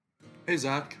Hey,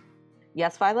 Zach.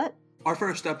 Yes, Violet? Our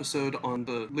first episode on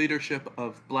the leadership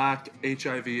of Black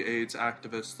HIV/AIDS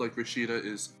activists like Rashida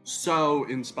is so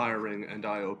inspiring and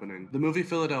eye-opening. The movie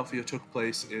Philadelphia took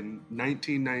place in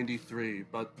 1993,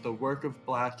 but the work of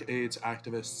Black AIDS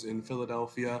activists in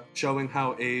Philadelphia, showing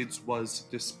how AIDS was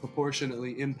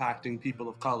disproportionately impacting people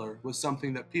of color, was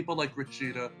something that people like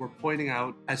Rashida were pointing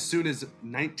out as soon as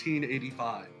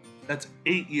 1985. That's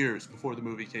 8 years before the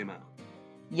movie came out.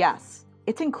 Yes,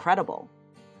 it's incredible.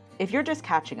 If you're just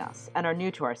catching us and are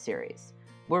new to our series,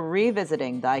 we're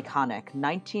revisiting the iconic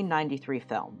 1993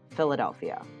 film,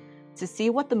 Philadelphia, to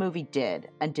see what the movie did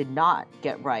and did not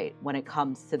get right when it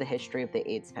comes to the history of the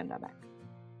AIDS pandemic.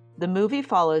 The movie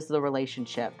follows the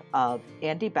relationship of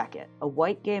Andy Beckett, a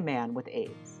white gay man with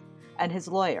AIDS, and his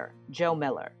lawyer, Joe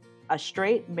Miller, a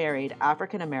straight, married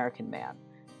African-American man,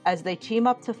 as they team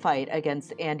up to fight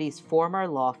against Andy's former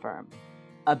law firm,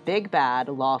 a big bad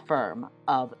law firm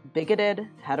of bigoted,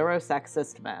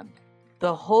 heterosexist men.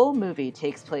 The whole movie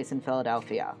takes place in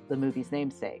Philadelphia, the movie's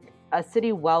namesake, a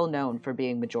city well known for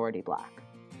being majority Black.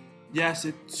 Yes,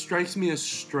 it strikes me as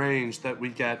strange that we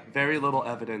get very little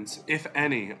evidence, if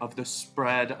any, of the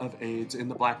spread of AIDS in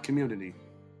the Black community.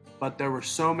 But there were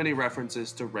so many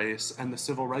references to race and the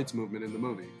civil rights movement in the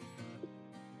movie.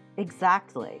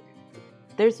 Exactly.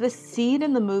 There's this scene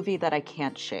in the movie that I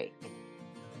can't shake.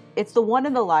 It's the one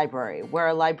in the library where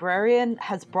a librarian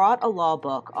has brought a law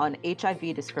book on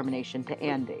HIV discrimination to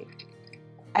Andy.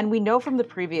 And we know from the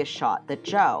previous shot that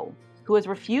Joe, who has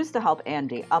refused to help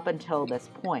Andy up until this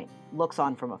point, looks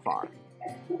on from afar.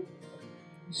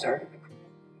 Sir?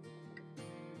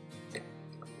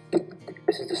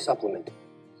 This is the supplement.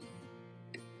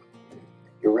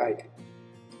 You're right.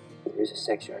 There is a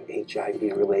section on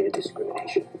HIV-related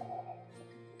discrimination.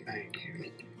 Thank you.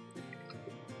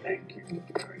 Thank you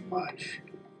very much.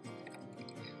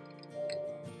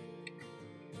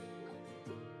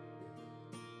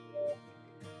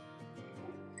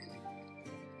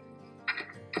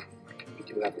 We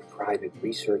do have a private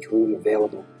research room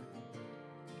available.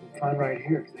 Fine right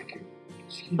here, thank you.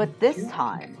 But this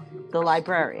time, the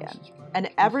librarian and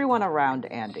everyone around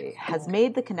Andy has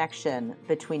made the connection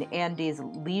between Andy's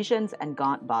lesions and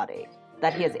gaunt body,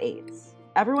 that he has AIDS.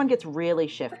 Everyone gets really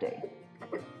shifty.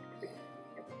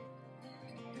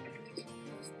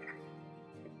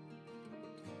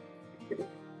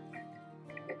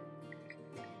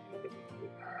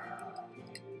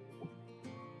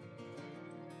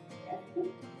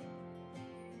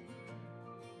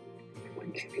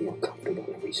 Wouldn't you be more comfortable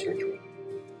in a research room?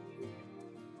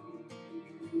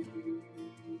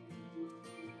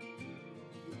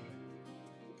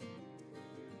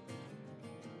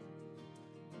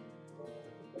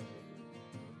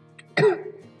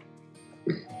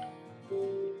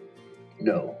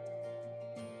 No.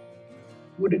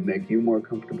 Would it make you more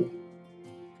comfortable?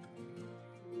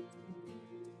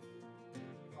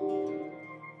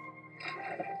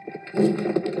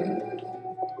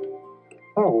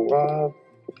 Oh,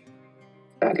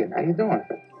 Beckett, how you doing?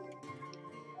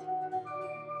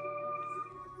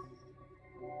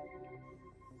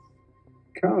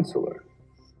 Counselor.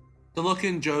 The look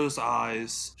in Joe's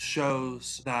eyes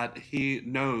shows that he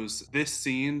knows this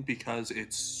scene because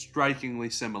it's strikingly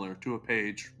similar to a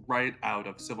page right out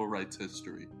of civil rights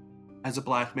history. As a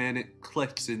Black man, it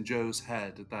clicks in Joe's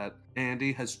head that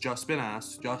Andy has just been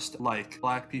asked, just like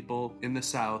Black people in the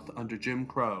South under Jim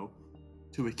Crow,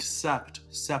 to accept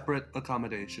separate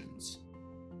accommodations.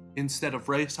 Instead of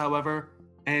race, however,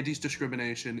 Andy's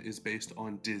discrimination is based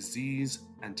on disease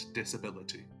and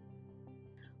disability.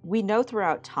 We know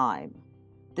throughout time,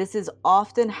 this is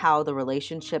often how the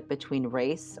relationship between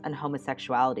race and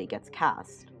homosexuality gets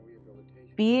cast.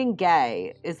 Being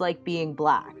gay is like being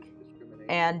Black,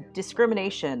 and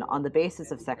discrimination on the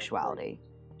basis of sexuality,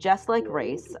 just like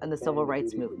race and the civil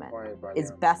rights movement,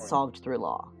 is best solved through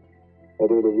law.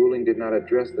 Although the ruling did not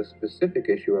address the specific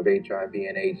issue of HIV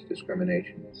and AIDS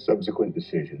discrimination. Subsequent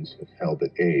decisions have held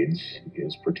that AIDS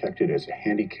is protected as a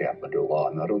handicap under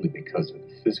law, not only because of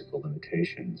the physical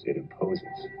limitations it imposes,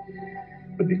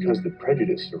 but because the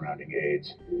prejudice surrounding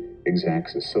AIDS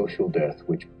exacts a social death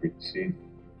which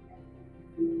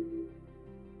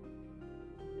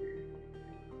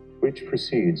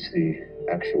precedes the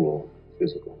actual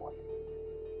physical one.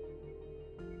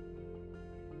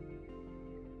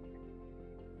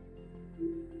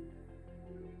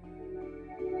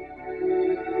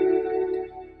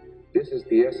 This is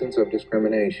the essence of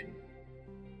discrimination.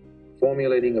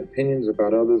 Formulating opinions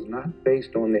about others not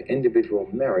based on their individual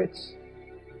merits,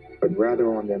 but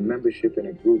rather on their membership in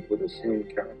a group with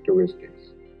assumed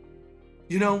characteristics.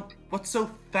 You know, what's so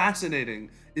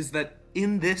fascinating is that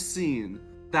in this scene,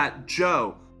 that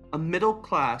Joe, a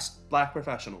middle-class black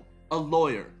professional, a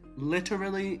lawyer,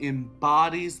 literally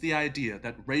embodies the idea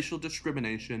that racial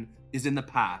discrimination is in the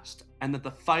past and that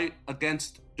the fight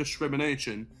against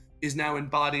discrimination is now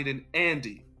embodied in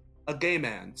Andy, a gay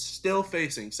man still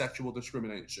facing sexual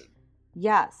discrimination.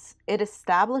 Yes, it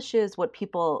establishes what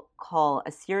people call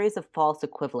a series of false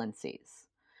equivalencies.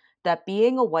 That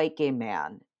being a white gay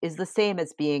man is the same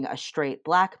as being a straight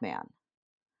black man.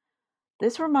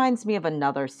 This reminds me of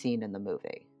another scene in the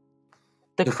movie.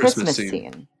 The Christmas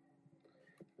scene.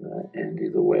 Andy,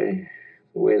 the way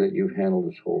that you've handled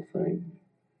this whole thing,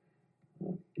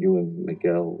 you and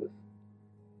Miguel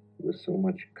with so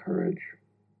much courage.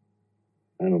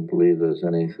 I don't believe there's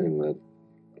anything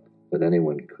that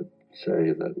anyone could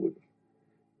say that would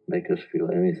make us feel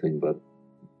anything but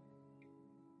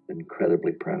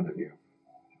incredibly proud of you.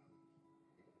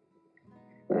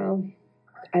 Well,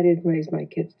 I didn't raise my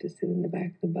kids to sit in the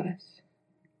back of the bus.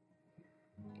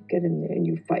 Get in there and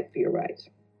you fight for your rights,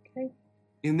 okay?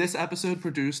 In this episode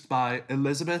produced by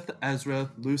Elizabeth,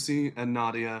 Ezra, Lucy, and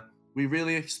Nadia, we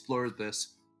really explored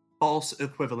this false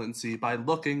equivalency by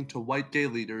looking to white gay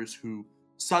leaders who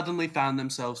suddenly found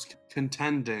themselves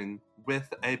contending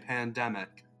with a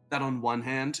pandemic that on one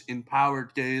hand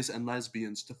empowered gays and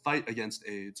lesbians to fight against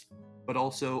AIDS, but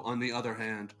also on the other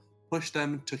hand pushed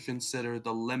them to consider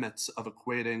the limits of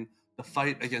equating the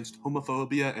fight against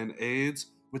homophobia and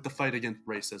AIDS with the fight against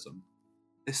racism.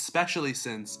 Especially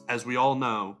since, as we all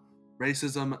know,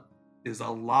 racism is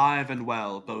alive and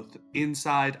well both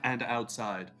inside and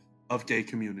outside of gay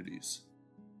communities.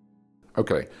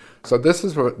 Okay, so this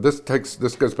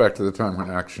goes back to the time when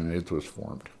Action AIDS was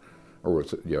formed,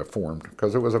 formed,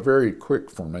 because it was a very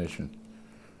quick formation.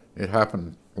 It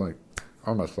happened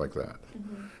almost like that.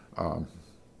 Mm-hmm.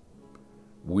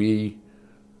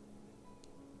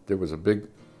 There was a big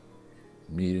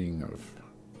meeting of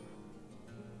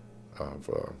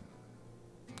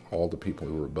all the people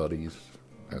who were buddies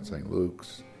at St.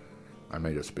 Luke's. I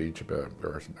made a speech about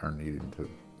our needing to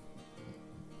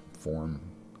form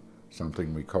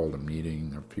something we called a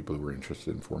meeting of people who were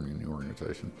interested in forming a new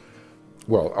organization.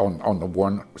 Well, on the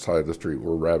one side of the street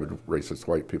were rabid racist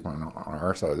white people, and on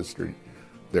our side of the street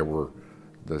there were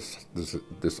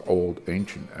this old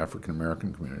ancient African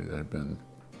American community that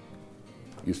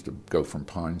used to go from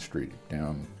Pine Street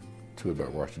down to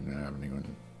about Washington Avenue,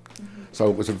 and so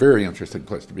it was a very interesting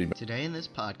place to be. Today in this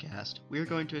podcast, we are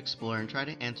going to explore and try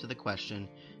to answer the question,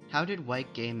 how did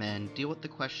white gay men deal with the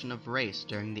question of race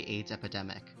during the AIDS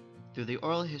epidemic? Through the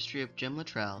oral history of Jim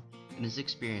Luttrell and his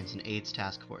experience in AIDS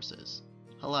task forces.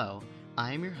 Hello,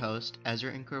 I am your host,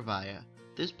 Ezra Incorvaya.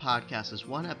 This podcast is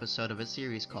one episode of a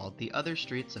series called The Other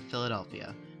Streets of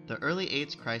Philadelphia, the early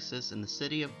AIDS crisis in the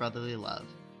city of brotherly love,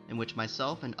 in which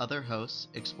myself and other hosts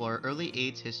explore early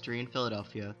AIDS history in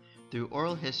Philadelphia through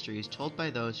oral histories told by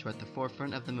those who are at the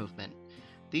forefront of the movement.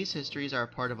 These histories are a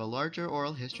part of a larger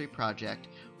oral history project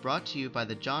brought to you by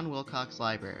the John Wilcox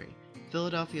Library,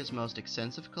 Philadelphia's most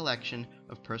extensive collection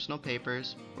of personal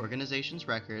papers, organizations'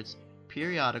 records,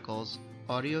 periodicals,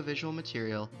 audiovisual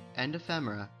material, and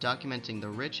ephemera documenting the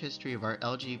rich history of our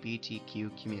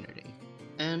LGBTQ community.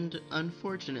 And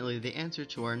unfortunately, the answer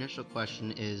to our initial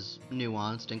question is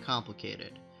nuanced and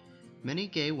complicated. Many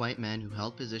gay white men who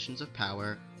held positions of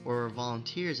power or were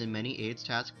volunteers in many AIDS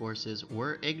task forces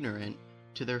were ignorant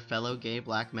to their fellow gay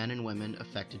black men and women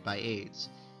affected by AIDS.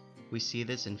 We see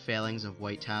this in failings of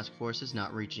white task forces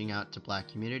not reaching out to black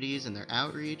communities in their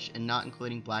outreach and not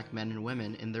including black men and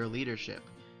women in their leadership,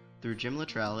 through Jim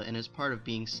Luttrell and as part of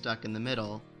being stuck in the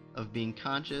middle of being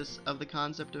conscious of the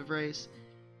concept of race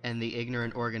and the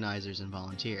ignorant organizers and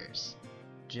volunteers.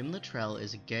 Jim Luttrell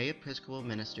is a gay Episcopal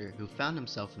minister who found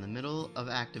himself in the middle of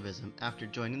activism after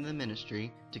joining the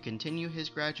ministry to continue his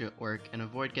graduate work and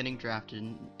avoid getting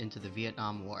drafted into the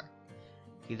Vietnam War.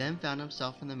 He then found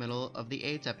himself in the middle of the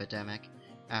AIDS epidemic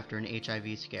after an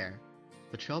HIV scare.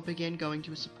 Luttrell began going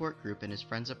to a support group in his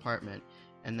friend's apartment,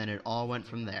 and then it all went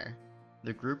from there.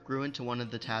 The group grew into one of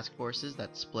the task forces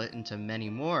that split into many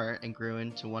more and grew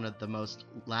into one of the most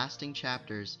lasting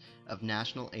chapters of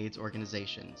national AIDS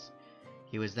organizations.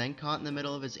 He was then caught in the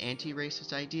middle of his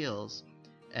anti-racist ideals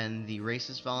and the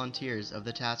racist volunteers of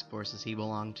the task forces he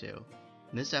belonged to.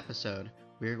 In this episode,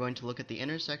 we are going to look at the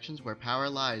intersections where power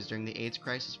lies during the AIDS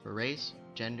crisis for race,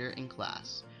 gender, and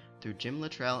class, through Jim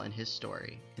Luttrell and his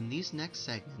story. In these next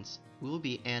segments, we will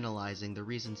be analyzing the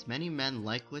reasons many men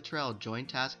like Luttrell joined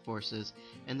task forces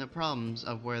and the problems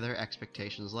of where their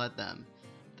expectations led them,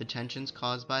 the tensions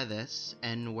caused by this,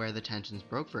 and where the tensions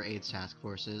broke for AIDS task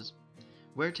forces,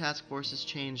 where task forces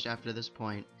changed after this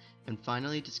point, and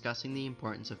finally discussing the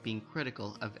importance of being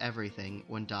critical of everything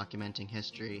when documenting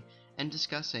history, and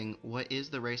discussing what is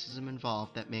the racism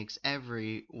involved that makes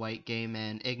every white gay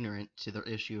man ignorant to the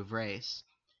issue of race.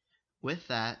 With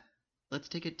that, let's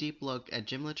take a deep look at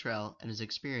Jim Luttrell and his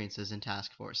experiences in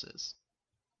task forces.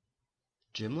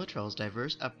 Jim Luttrell's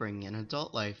diverse upbringing and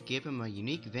adult life gave him a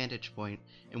unique vantage point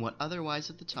in what otherwise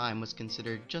at the time was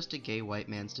considered just a gay white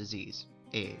man's disease,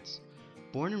 AIDS.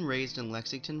 Born and raised in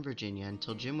Lexington, Virginia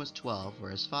until Jim was 12,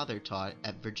 where his father taught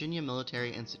at Virginia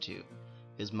Military Institute.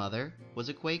 His mother was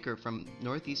a Quaker from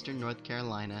northeastern North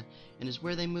Carolina and is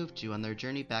where they moved to on their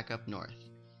journey back up north.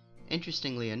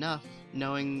 Interestingly enough,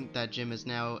 knowing that Jim is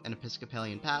now an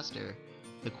Episcopalian pastor,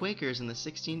 the Quakers in the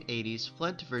 1680s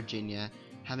fled to Virginia,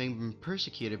 having been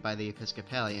persecuted by the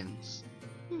Episcopalians.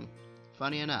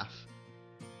 Funny enough.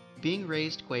 Being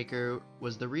raised Quaker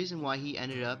was the reason why he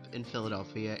ended up in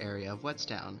Philadelphia area of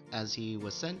Whetstown, as he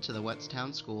was sent to the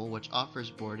Whetstown School, which offers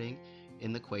boarding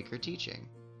in the Quaker teaching.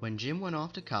 When Jim went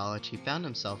off to college, he found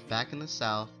himself back in the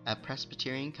South at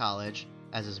Presbyterian College,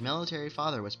 as his military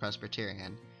father was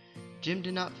Presbyterian. Jim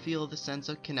did not feel the sense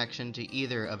of connection to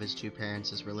either of his two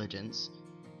parents' religions,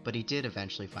 but he did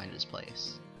eventually find his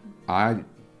place. I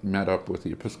met up with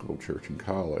the Episcopal Church in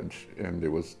college, and it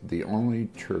was the only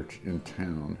church in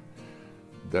town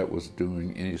that was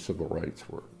doing any civil rights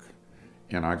work.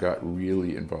 And I got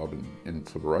really involved in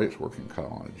civil rights work in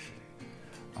college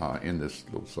in this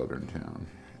little southern town,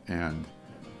 and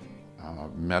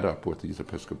met up with these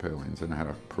Episcopalians, and I had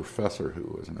a professor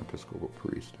who was an Episcopal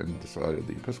priest, and decided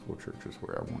the Episcopal Church is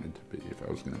where I wanted to be if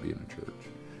I was going to be in a church,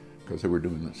 because they were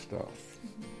doing this stuff.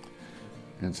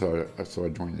 And so I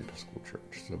joined the Episcopal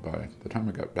Church. So by the time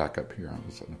I got back up here, I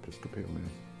was an Episcopalian.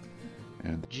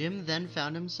 And Jim then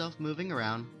found himself moving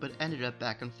around, but ended up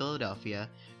back in Philadelphia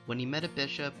when he met a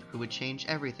bishop who would change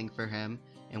everything for him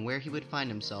and where he would find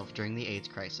himself during the AIDS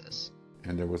crisis.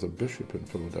 And there was a bishop in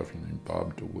Philadelphia named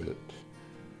Bob DeWitt,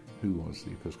 who was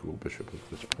the Episcopal bishop of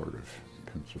this part of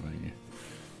Pennsylvania,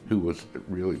 who was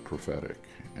really prophetic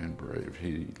and brave.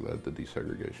 He led the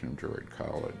desegregation of Druid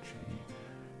College.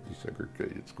 He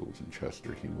desegregated schools in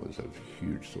Chester. He was a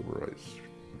huge civil rights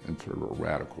and sort of a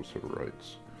radical civil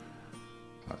rights.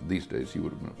 These days, he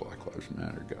would have been a Black Lives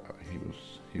Matter guy.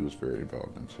 He was very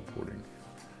involved in supporting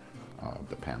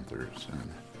the Panthers,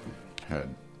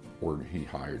 and he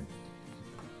hired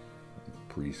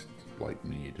priests like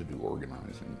me to do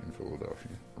organizing in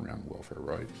Philadelphia around welfare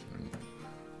rights and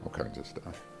all kinds of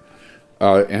stuff.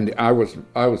 And I was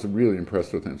really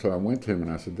impressed with him. So I went to him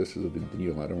and I said, "This is a big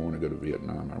deal. I don't want to go to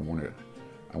Vietnam.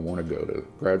 I want to go to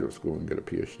graduate school and get a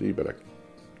PhD, but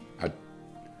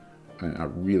I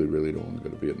really, really don't want to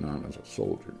go to Vietnam as a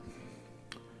soldier."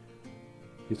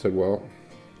 He said, "Well,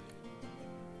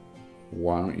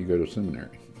 why don't you go to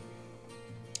seminary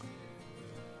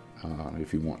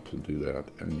if you want to do that,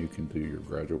 and you can do your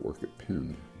graduate work at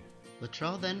Penn."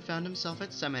 Luttrell then found himself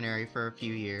at seminary for a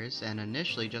few years and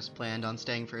initially just planned on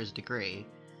staying for his degree.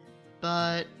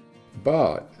 But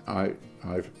I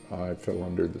fell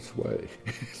under the sway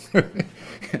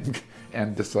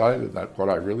and decided that what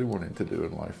I really wanted to do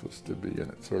in life was to be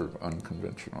a sort of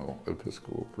unconventional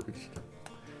Episcopal priest.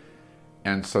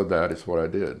 And so that is what I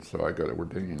did. So I got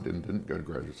ordained and didn't go to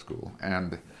graduate school.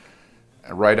 And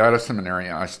right out of seminary,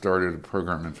 I started a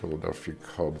program in Philadelphia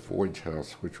called Voyage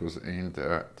House, which was aimed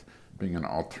at being an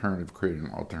alternative, creating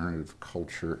an alternative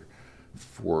culture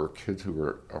for kids who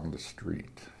were on the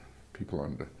street. We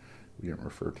didn't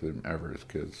refer to them ever as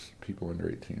kids, people under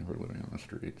 18 who were living on the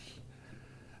streets,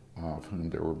 of whom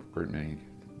there were very many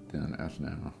then as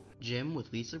now. Jim,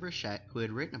 with Lisa Burchett, who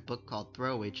had written a book called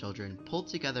Throwaway Children, pulled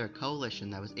together a coalition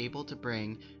that was able to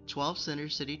bring 12 center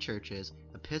city churches,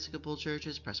 Episcopal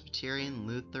churches, Presbyterian,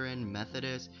 Lutheran,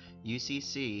 Methodist,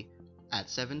 UCC, at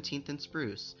 17th and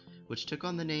Spruce, which took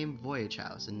on the name Voyage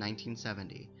House in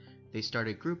 1970. They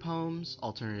started group homes,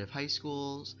 alternative high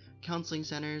schools, counseling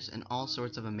centers, and all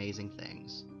sorts of amazing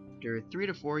things. After 3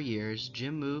 to 4 years,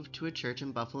 Jim moved to a church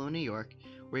in Buffalo, New York,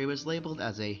 where he was labeled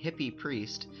as a hippie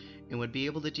priest and would be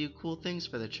able to do cool things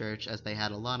for the church as they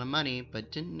had a lot of money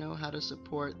but didn't know how to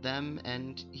support them,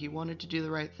 and he wanted to do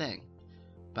the right thing.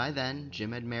 By then,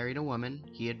 Jim had married a woman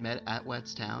he had met at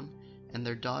Whetstown, and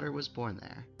their daughter was born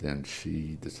there. Then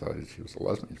she decided she was a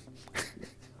lesbian.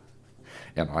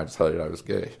 And I decided I was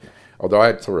gay. Although I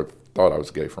had sort of thought I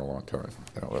was gay for a long time.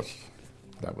 That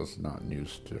was not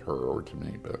news to her or to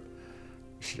me, but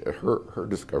her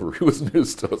discovery was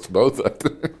news to us both, I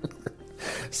think.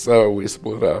 So we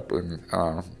split up, and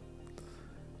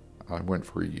I went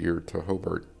for a year to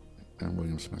Hobart and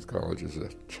William Smith College as a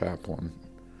chaplain.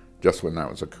 Just when that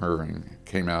was occurring,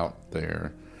 came out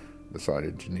there,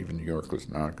 decided Geneva, New York was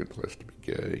not a good place to be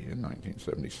gay in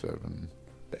 1977.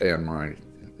 And my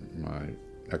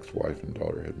ex-wife and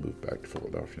daughter had moved back to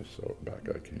Philadelphia, so back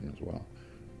I came as well.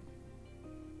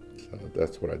 So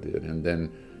that's what I did. And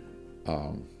then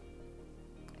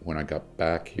when I got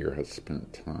back here, I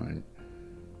spent time,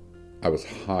 I was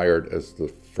hired as the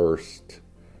first,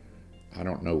 I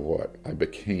don't know what, I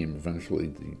became eventually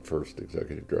the first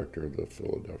executive director of the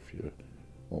Philadelphia,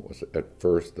 what was it? At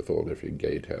first the Philadelphia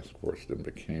Gay Task Force, then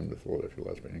became the Philadelphia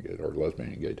Lesbian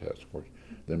and Gay Task Force,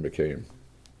 then became,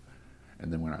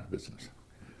 and then went out of business.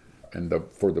 And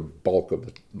for the bulk of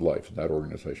the life of that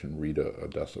organization, Rita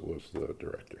Odessa was the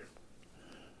director.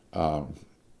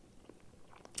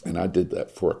 And I did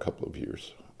that for a couple of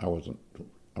years. We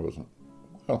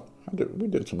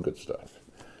did some good stuff.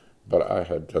 But I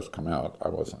had just come out. I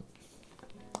wasn't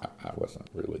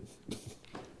really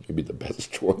maybe the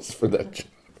best choice for that job.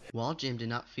 While Jim did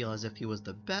not feel as if he was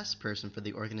the best person for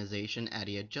the organization as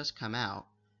he had just come out,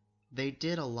 they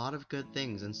did a lot of good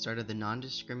things and started the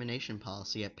non-discrimination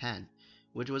policy at Penn,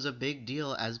 which was a big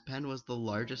deal as Penn was the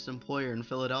largest employer in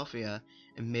Philadelphia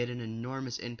and made an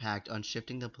enormous impact on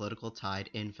shifting the political tide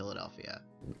in Philadelphia.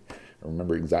 I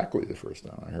remember exactly the first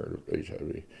time I heard of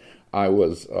HIV. I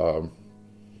was,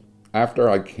 after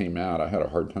I came out, I had a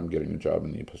hard time getting a job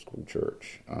in the Episcopal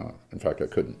Church. In fact, I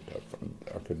couldn't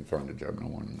find a job. No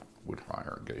one would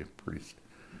hire a gay priest.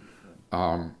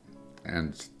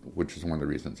 And which is one of the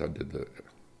reasons I did the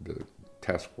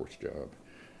task force job.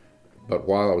 But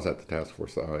while I was at the task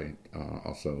force, I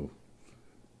also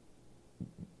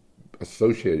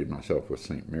associated myself with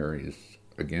St. Mary's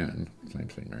again, same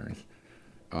St. Mary's,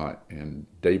 and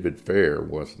David Fair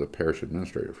was the parish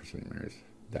administrator for St. Mary's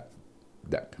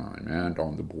that time, and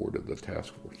on the board of the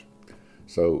task force.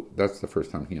 So that's the first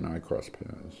time he and I crossed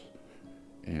paths.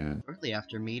 And shortly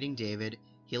after meeting David,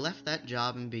 he left that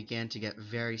job and began to get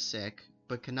very sick,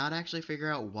 but could not actually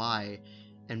figure out why,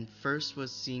 and first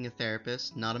was seeing a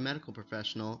therapist, not a medical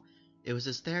professional. It was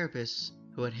his therapist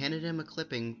who had handed him a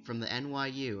clipping from the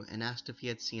NYU and asked if he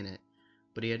had seen it,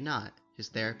 but he had not. His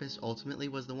therapist ultimately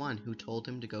was the one who told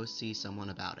him to go see someone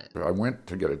about it. I went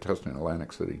to get a test in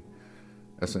Atlantic City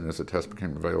as soon as the test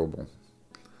became available.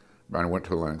 I went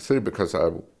to Atlantic City because I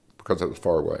was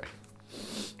far away,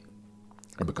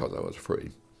 and because I was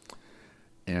free.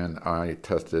 And I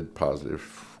tested positive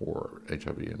for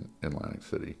HIV in Atlantic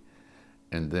City.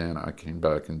 And then I came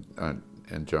back and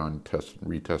John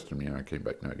retested me and I came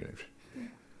back negative.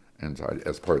 And so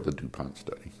as part of the DuPont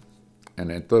study.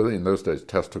 And in those days,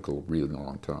 tests took a really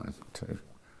long time too.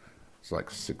 It's like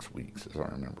 6 weeks, as I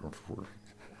remember.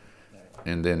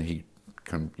 And then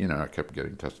I kept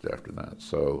getting tested after that.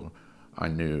 So I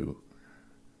knew,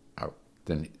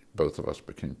 then both of us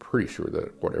became pretty sure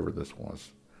that whatever this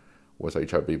was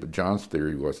HIV. But John's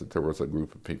theory was that there was a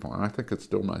group of people, and I think it's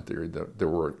still my theory, that there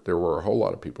were a whole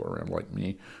lot of people around like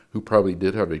me who probably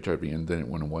did have HIV and then it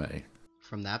went away.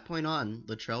 From that point on,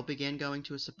 Luttrell began going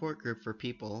to a support group for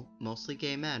people, mostly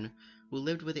gay men, who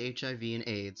lived with HIV and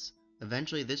AIDS.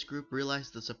 Eventually, this group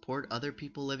realized the support other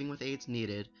people living with AIDS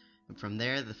needed, and from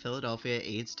there, the Philadelphia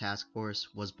AIDS Task Force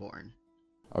was born.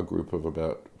 A group of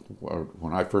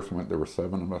when I first went, there were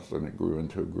 7 of us, and it grew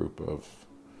into a group of,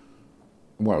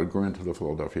 it grew into the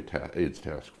Philadelphia AIDS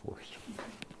Task Force.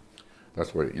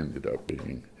 That's what it ended up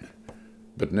being.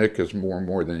 But Nick is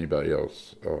more than anybody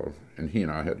else, and he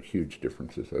and I had huge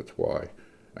differences. That's why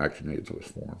Action AIDS was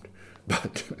formed.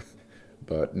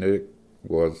 But Nick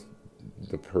was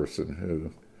the person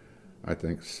who, I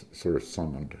think, sort of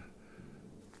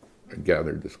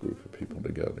gathered this group of people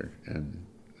together and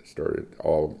started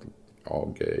all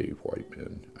gay white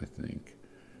men, I think,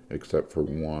 except for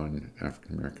one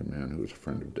African-American man who was a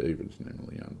friend of David's named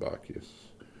Leon Bacchius,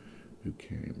 who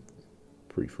came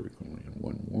pretty frequently, and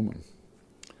one woman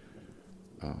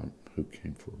who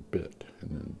came for a bit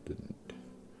and then didn't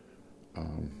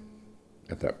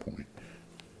at that point.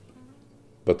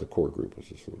 But the core group was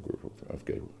this little group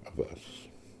of us.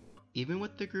 Even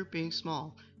with the group being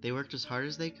small, they worked as hard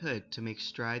as they could to make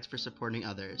strides for supporting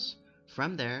others.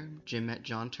 From there, Jim met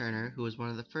John Turner, who was one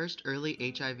of the first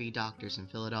early HIV doctors in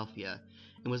Philadelphia,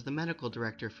 and was the medical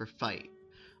director for FIGHT.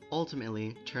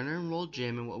 Ultimately, Turner enrolled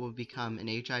Jim in what would become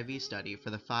an HIV study for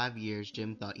the 5 years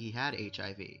Jim thought he had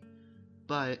HIV.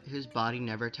 But his body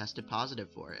never tested positive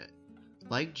for it.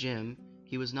 Like Jim,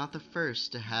 he was not the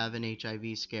first to have an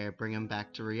HIV scare bring him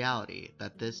back to reality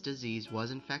that this disease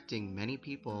was infecting many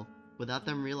people without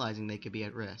them realizing they could be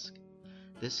at risk.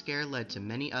 This scare led to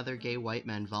many other gay white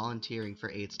men volunteering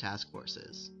for AIDS task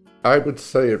forces. I would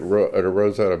say it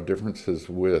arose out of differences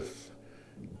with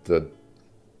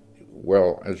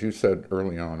Well, as you said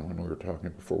early on when we were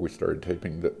talking before we started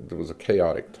taping, that there was a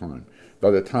chaotic time. By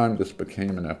the time this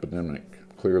became an epidemic,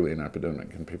 clearly an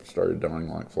epidemic, and people started dying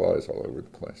like flies all over the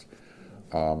place,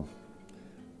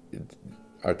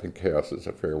 I think chaos is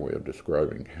a fair way of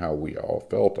describing how we all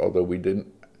felt. Although we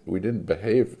didn't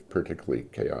behave particularly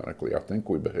chaotically. I think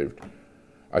we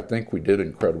did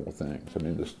incredible things. I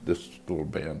mean, this little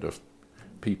band of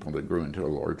people that grew into a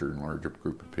larger and larger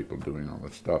group of people doing all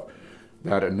this stuff.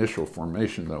 That initial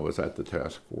formation, though, was at the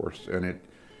task force,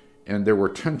 and there were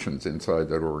tensions inside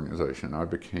that organization. I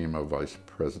became a vice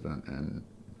president and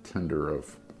tender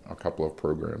of a couple of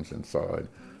programs inside.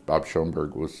 Bob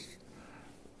Schoenberg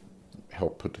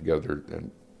helped put together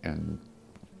and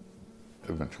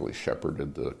eventually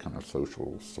shepherded the kind of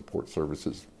social support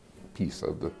services piece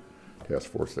of the task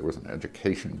force. There was an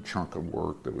education chunk of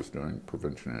work that was doing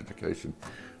prevention and education.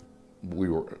 We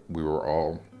were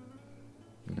all,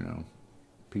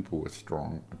 people with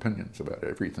strong opinions about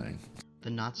everything. The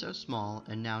not-so-small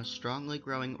and now strongly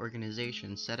growing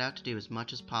organization set out to do as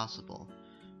much as possible,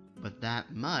 but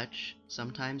that much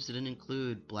sometimes didn't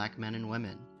include black men and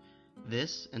women.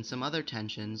 This and some other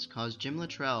tensions caused Jim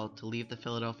Luttrell to leave the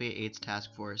Philadelphia AIDS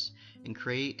Task Force and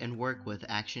create and work with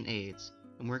Action AIDS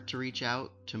and work to reach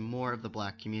out to more of the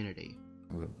black community.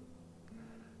 The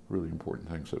really important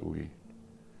things that we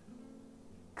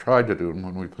tried to do, and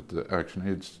when we put the Action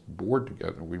AIDS board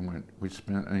together, we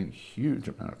spent a huge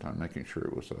amount of time making sure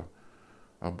it was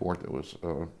a board that was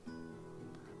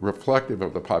reflective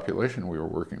of the population we were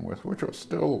working with, which was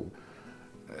still,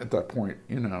 at that point,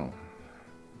 there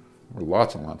were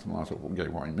lots and lots and lots of gay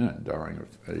white men dying of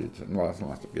AIDS, and lots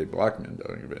of gay black men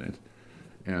dying of AIDS,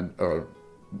 and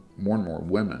more and more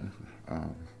women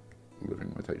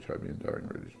living with HIV and dying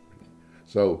of AIDS.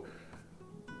 So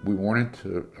we wanted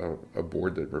a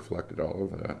board that reflected all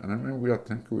of that, and I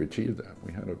think we achieved that.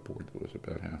 We had a board that was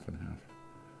about half and half,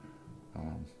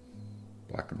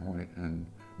 black and white, and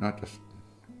not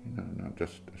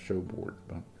just a show board,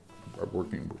 but a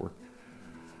working board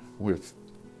with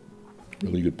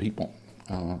really good people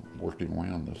working away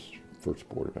on this first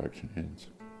board of Action AIDS.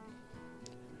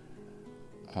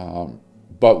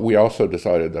 But we also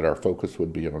decided that our focus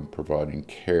would be on providing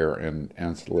care and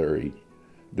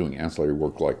doing ancillary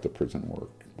work like the prison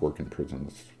work in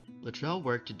prisons. Luttrell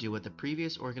worked to do what the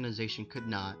previous organization could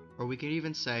not, or we could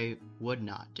even say, would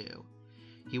not do.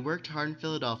 He worked hard in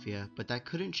Philadelphia, but that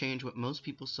couldn't change what most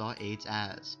people saw AIDS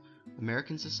as.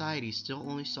 American society still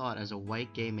only saw it as a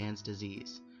white gay man's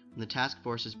disease, and the task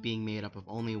forces being made up of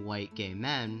only white gay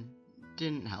men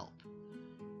didn't help.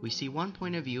 We see one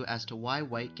point of view as to why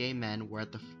white gay men were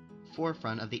at the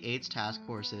forefront of the AIDS task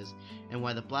forces and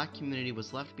why the black community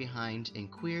was left behind in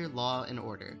queer law and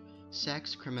order,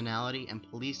 sex, criminality, and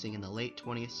policing in the late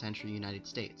 20th century United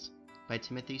States, by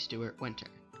Timothy Stewart Winter.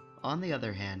 On the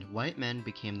other hand, white men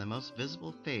became the most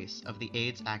visible face of the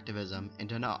AIDS activism and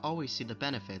did not always see the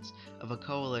benefits of a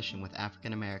coalition with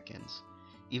African Americans.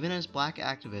 Even as black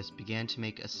activists began to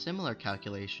make a similar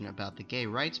calculation about the gay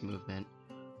rights movement,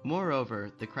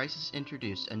 moreover, the crisis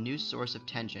introduced a new source of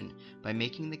tension by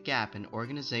making the gap in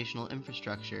organizational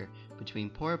infrastructure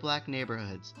between poor black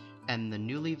neighborhoods and the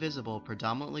newly visible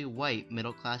predominantly white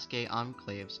middle-class gay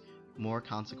enclaves more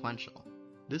consequential.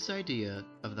 This idea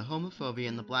of the homophobia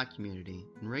in the black community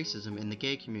and racism in the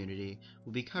gay community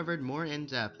will be covered more in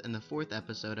depth in the 4th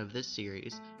episode of this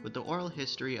series with the oral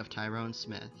history of Tyrone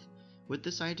Smith. With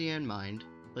this idea in mind,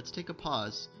 let's take a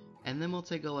pause, and then we'll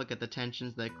take a look at the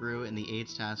tensions that grew in the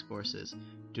AIDS task forces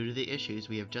due to the issues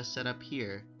we have just set up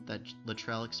here that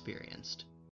Luttrell experienced.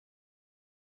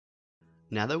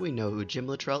 Now that we know who Jim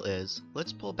Luttrell is,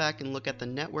 let's pull back and look at the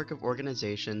network of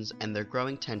organizations and their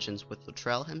growing tensions with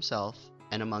Luttrell himself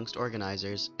and amongst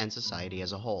organizers and society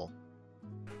as a whole.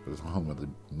 It was home of the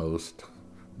most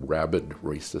rabid,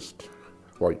 racist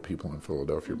white people in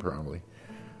Philadelphia, probably.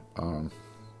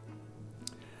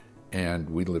 And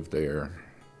we lived there,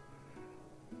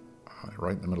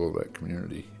 right in the middle of that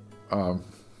community.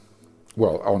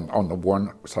 Well, on the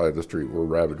one side of the street were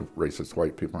rabid, racist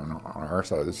white people, and on our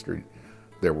side of the street,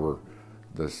 there were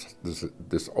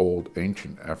this old,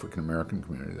 ancient African-American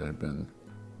community that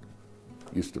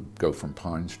used to go from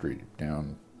Pine Street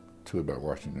down to about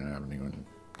Washington Avenue. And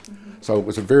so it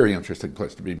was a very interesting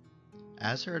place to be.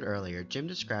 As heard earlier, Jim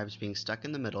describes being stuck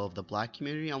in the middle of the black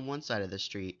community on one side of the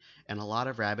street and a lot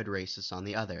of rabid racists on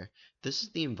the other. This is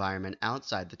the environment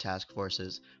outside the task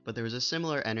forces, but there was a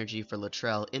similar energy for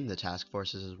Luttrell in the task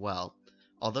forces as well.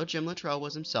 Although Jim Luttrell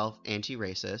was himself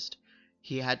anti-racist,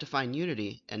 he had to find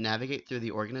unity and navigate through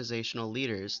the organizational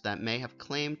leaders that may have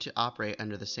claimed to operate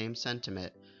under the same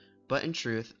sentiment, but in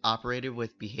truth operated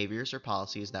with behaviors or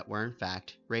policies that were in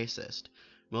fact racist,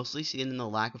 mostly seen in the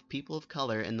lack of people of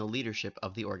color in the leadership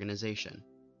of the organization.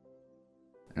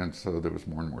 And so there was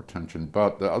more and more tension.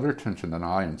 But the other tension that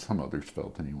I and some others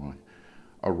felt anyway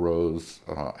arose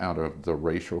out of the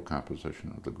racial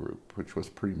composition of the group, which was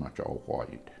pretty much all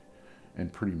white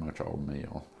and pretty much all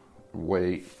male,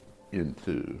 way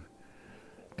into.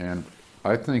 And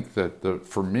I think that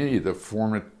for me, the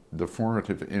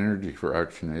formative energy for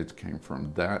Action AIDS came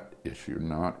from that issue,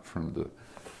 not from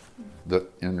the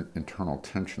internal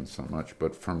tension so much,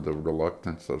 but from the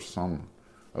reluctance of some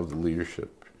of the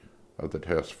leadership of the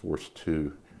task force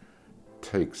to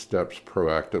take steps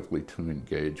proactively to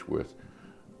engage with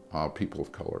people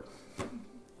of color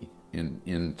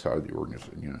inside the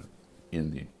organization,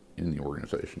 in the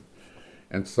organization.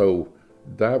 And so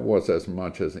that was, as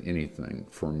much as anything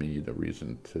for me, the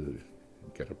reason to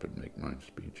get up and make my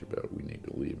speech about we need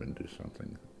to leave and do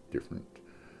something different.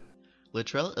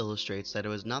 Luttrell illustrates that it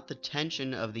was not the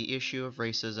tension of the issue of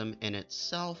racism in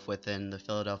itself within the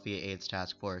Philadelphia AIDS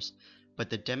Task Force, but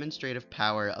the demonstrative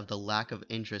power of the lack of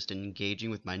interest in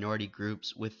engaging with minority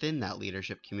groups within that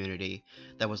leadership community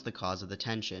that was the cause of the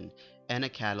tension, and a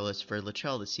catalyst for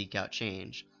Luttrell to seek out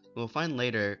change. We'll find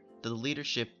later that the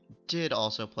leadership did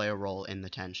also play a role in the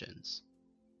tensions.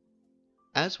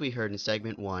 As we heard in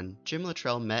segment 1, Jim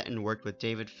Luttrell met and worked with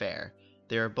David Fair.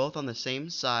 They are both on the same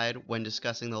side when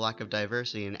discussing the lack of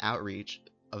diversity and outreach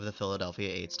of the Philadelphia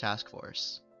AIDS Task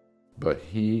Force. But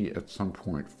he, at some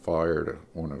point, fired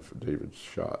one of David's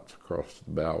shots across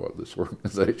the bow of this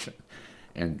organization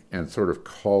and sort of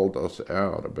called us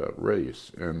out about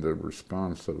race. And the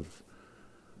response of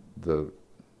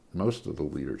most of the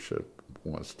leadership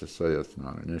was to say it's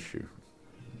not an issue.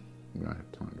 I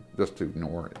have time to just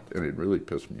ignore it. And it really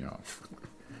pissed me off.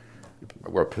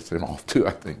 Well, it pissed him off too,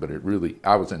 I think, but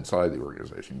I was inside the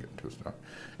organization getting pissed off.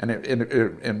 And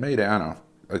it made Anna,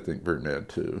 I think, very mad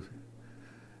too.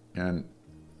 And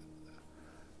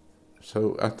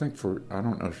so I think I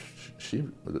don't know if she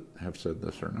would have said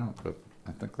this or not, but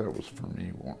I think that was for me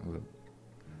one of the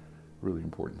really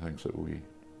important things that we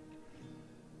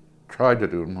tried to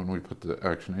do. And when we put the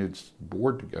Action AIDS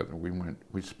board together,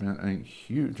 we spent a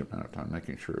huge amount of time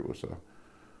making sure it was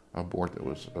a board that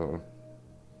was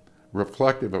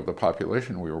reflective of the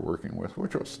population we were working with,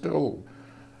 which was still,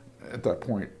 at that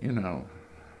point, there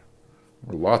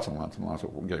were lots and lots and lots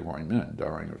of gay white men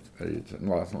dying of AIDS and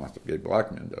lots of gay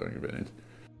black men dying of AIDS.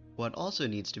 What also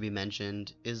needs to be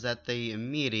mentioned is that they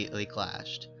immediately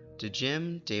clashed. To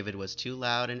Jim, David was too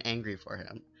loud and angry for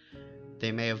him.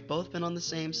 They may have both been on the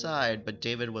same side, but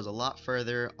David was a lot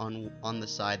further on the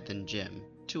side than Jim,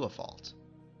 to a fault.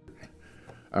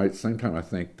 At the same time, I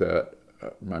think that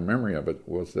my memory of it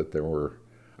was that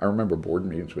I remember board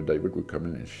meetings where David would come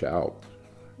in and shout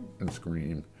and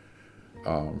scream.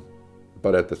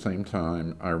 But at the same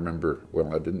time, I remember,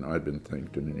 I didn't know I'd been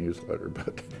thanked in a newsletter,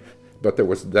 but there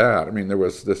was that. I mean, there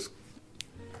was this,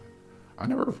 I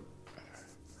remember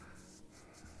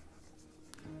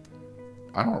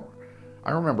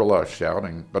a lot of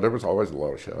shouting, but there was always a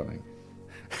lot of shouting.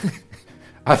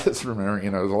 I just remember,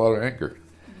 there was a lot of anger.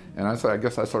 And I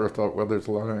guess I sort of thought, well, there's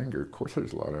a lot of anger. Of course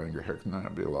there's a lot of anger. How can there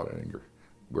not be a lot of anger?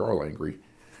 We're all angry.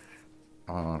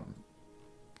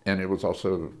 And it was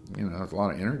also, there's a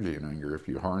lot of energy in anger if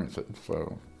you harness it.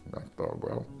 So I thought,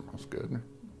 well, that's good.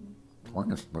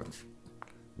 Harness,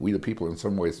 we the people in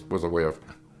some ways was a way of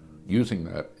using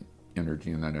that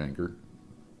energy and that anger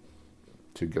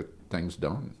to get things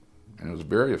done. And it was a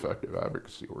very effective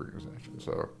advocacy organization.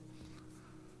 So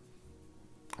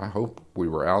I hope we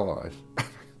were allies.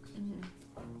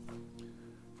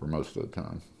 For most of the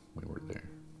time we were there.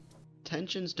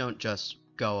 Tensions don't just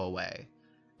go away,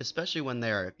 especially when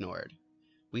they are ignored.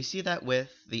 We see that with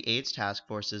the AIDS task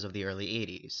forces of the early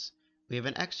 80s. We have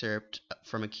an excerpt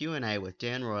from a Q&A with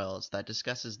Dan Royals that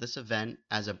discusses this event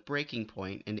as a breaking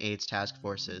point in AIDS task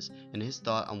forces and his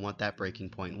thought on what that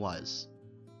breaking point was.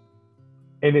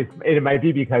 And it might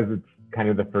be because it's kind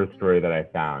of the first story that I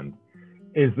found,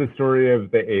 is the story of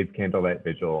the AIDS Candlelight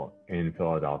Vigil in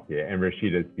Philadelphia and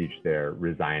Rashida's speech there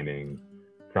resigning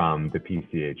from the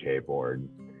PCHA board.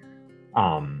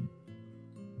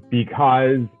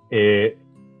 Because it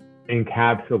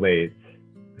encapsulates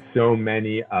so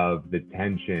many of the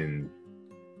tensions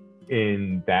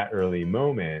in that early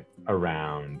moment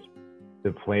around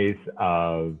the place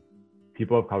of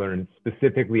people of color and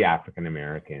specifically African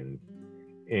Americans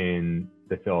in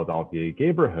the Philadelphia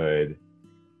neighborhood,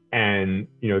 and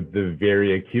the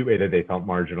very acute way that they felt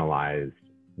marginalized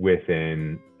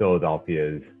within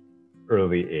Philadelphia's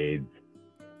early AIDS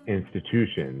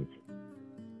institutions,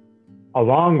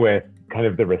 along with kind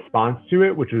of the response to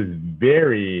it, which was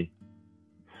very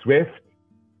swift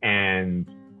and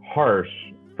harsh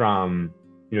from,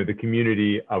 the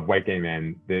community of white gay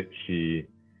men that she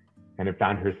kind of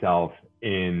found herself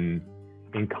in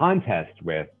contest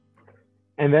with.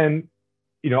 And then,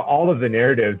 all of the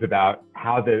narratives about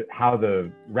how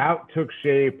the route took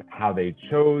shape, how they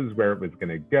chose where it was going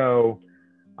to go,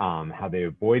 how they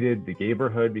avoided the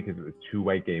gayborhood because it was too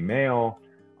white gay male,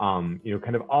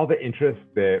 kind of all the interests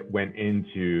that went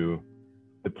into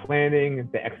the planning,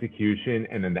 the execution,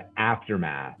 and then the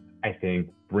aftermath, I think,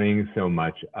 brings so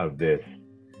much of this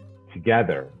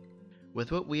together.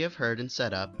 With what we have heard and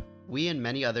set up, we and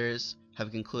many others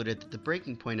have concluded that the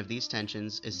breaking point of these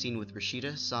tensions is seen with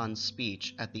Rashida Hassan's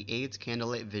speech at the AIDS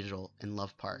Candlelight Vigil in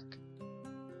Love Park.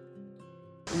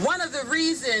 One of the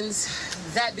reasons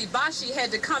that Bibashi had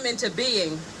to come into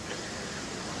being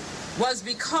was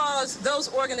because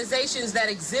those organizations that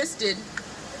existed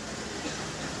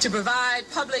to provide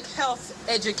public health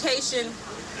education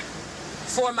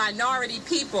for minority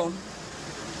people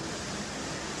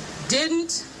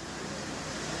didn't,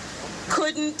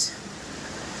 couldn't,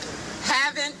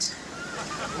 haven't,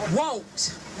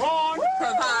 won't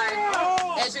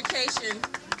provide education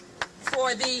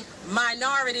for the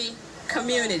minority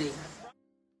community.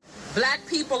 Black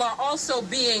people are also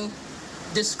being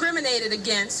discriminated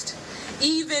against,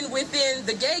 even within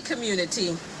the gay community,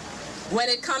 when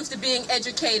it comes to being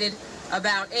educated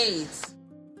about AIDS.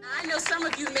 I know some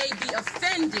of you may be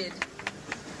offended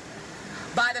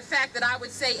by the fact that I would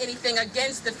say anything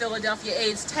against the Philadelphia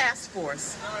AIDS Task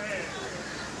Force.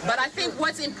 But I think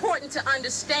what's important to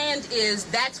understand is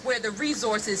that's where the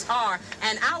resources are.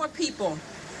 And our people,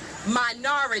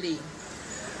 minority,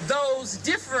 those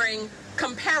differing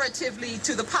comparatively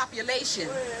to the population,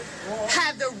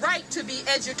 have the right to be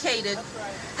educated,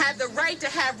 have the right to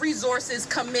have resources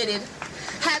committed,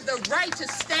 have the right to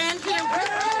stand here with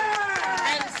you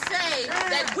and say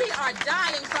that we are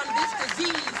dying from this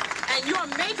disease and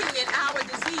you're making it our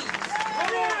disease.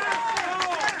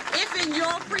 If in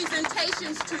your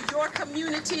presentations to your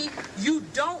community you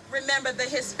don't remember the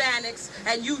Hispanics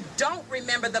and you don't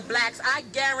remember the blacks, I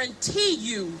guarantee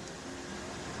you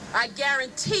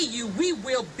we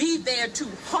will be there to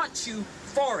haunt you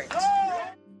for it.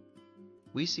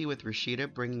 We see with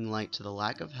Rashida bringing light to the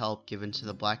lack of help given to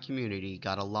the black community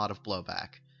got a lot of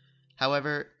blowback.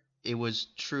 However, it was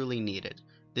truly needed.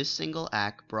 This single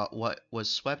act brought what was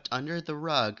swept under the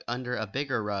rug under a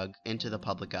bigger rug into the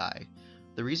public eye.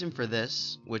 The reason for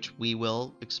this, which we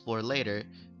will explore later,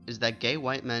 is that gay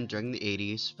white men during the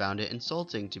 80s found it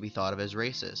insulting to be thought of as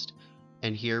racist.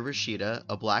 And here Rashida,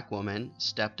 a black woman,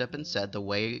 stepped up and said the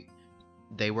way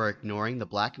they were ignoring the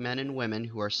black men and women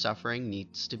who are suffering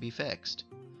needs to be fixed.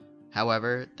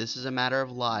 However, this is a matter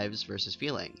of lives versus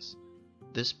feelings.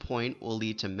 This point will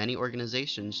lead to many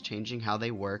organizations changing how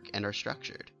they work and are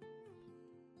structured.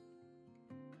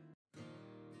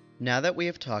 Now that we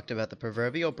have talked about the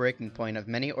proverbial breaking point of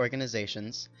many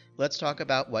organizations, let's talk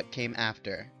about what came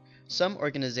after. Some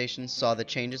organizations saw the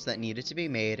changes that needed to be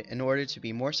made in order to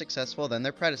be more successful than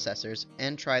their predecessors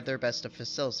and tried their best to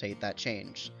facilitate that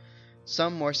change.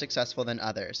 Some more successful than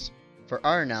others. For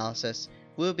our analysis,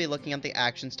 we will be looking at the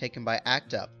actions taken by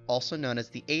ACT UP, also known as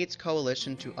the AIDS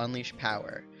Coalition to Unleash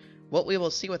Power. What we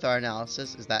will see with our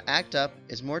analysis is that ACT UP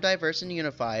is more diverse and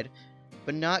unified,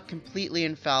 but not completely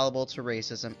infallible to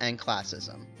racism and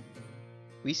classism.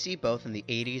 We see both in the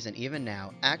 80s and even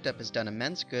now, ACT UP has done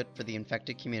immense good for the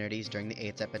infected communities during the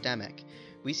AIDS epidemic.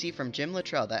 We see from Jim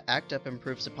Luttrell that ACT UP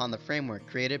improves upon the framework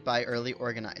created by early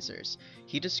organizers.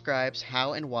 He describes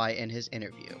how and why in his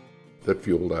interview. That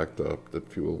fueled ACT UP,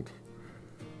 that fueled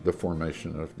the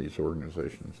formation of these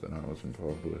organizations that I was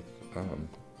involved with.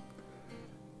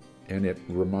 And it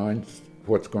reminds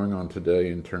what's going on today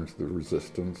in terms of the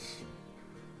resistance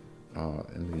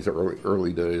in these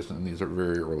early days, and these are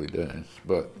very early days.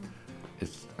 But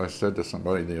I said to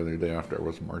somebody the other day after I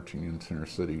was marching in Center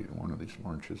City, in one of these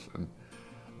marches, and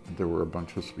there were a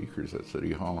bunch of speakers at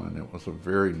City Hall, and it was a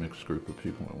very mixed group of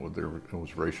people. It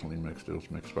was racially mixed. It was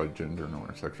mixed by gender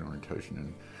and sexual orientation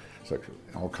and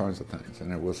all kinds of things.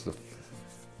 And it was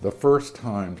the first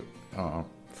time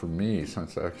for me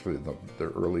since actually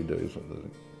the early days of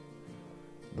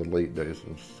the late days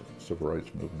of civil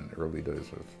rights movement, early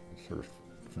days of sort of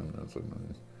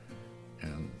feminism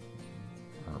and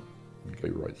gay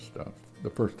rights stuff. The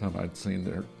first time I'd seen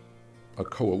there a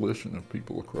coalition of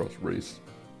people across race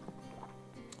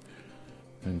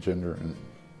and gender and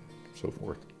so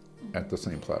forth at the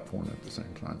same platform at the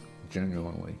same time,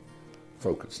 genuinely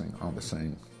focusing on the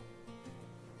same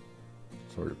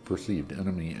sort of perceived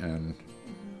enemy and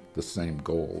the same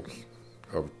goals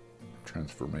of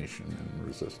transformation and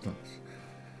resistance.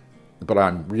 But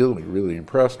I'm really, really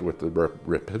impressed with the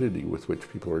rapidity with which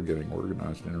people are getting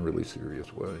organized in a really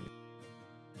serious way.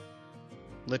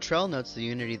 Luttrell notes the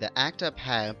unity that ACT UP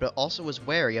had, but also was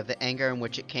wary of the anger in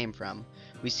which it came from.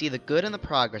 We see the good and the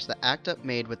progress that ACT UP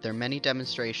made with their many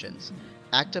demonstrations.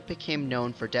 ACT UP became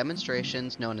known for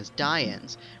demonstrations known as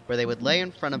die-ins, where they would lay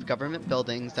in front of government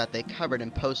buildings that they covered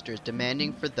in posters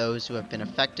demanding for those who have been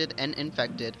affected and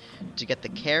infected to get the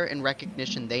care and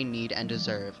recognition they need and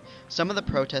deserve. Some of the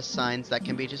protest signs that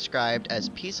can be described as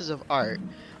pieces of art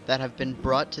that have been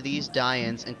brought to these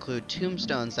die-ins include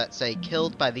tombstones that say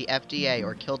 "killed by the FDA"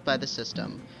 or "killed by the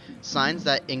system," signs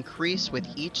that increase with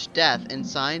each death, and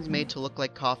signs made to look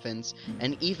like coffins,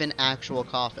 and even actual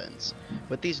coffins.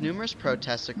 With these numerous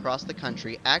protests across the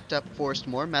country, ACT UP forced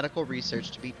more medical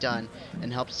research to be done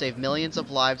and helped save millions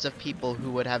of lives of people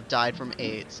who would have died from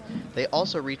AIDS. They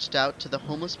also reached out to the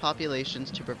homeless populations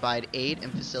to provide aid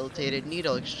and facilitated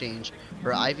needle exchange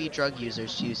for IV drug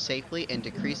users to use safely and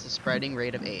decrease the spreading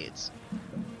rate of AIDS.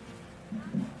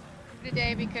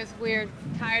 Today because we're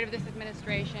tired of this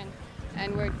administration,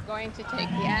 and we're going to take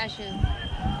the ashes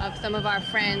of some of our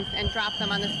friends and drop them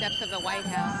on the steps of the White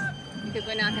House, because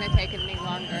we're not going to take it any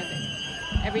longer.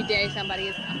 Every day somebody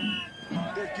is...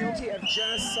 They're guilty of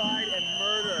genocide and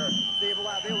murder. They,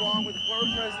 along with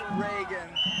former President Reagan,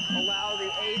 allow the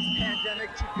AIDS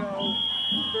pandemic to go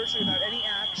virtually without any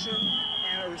action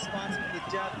and are responsible for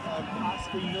the death of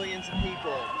possibly millions of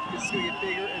people. This is going to get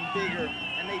bigger and bigger,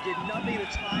 and they did nothing at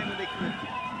a time when they could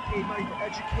have paid money for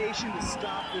education to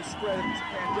stop the spread of this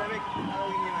pandemic, not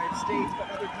only in the United States, but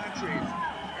other countries.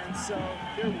 And so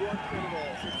they're war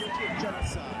criminals. They're guilty of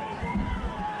genocide.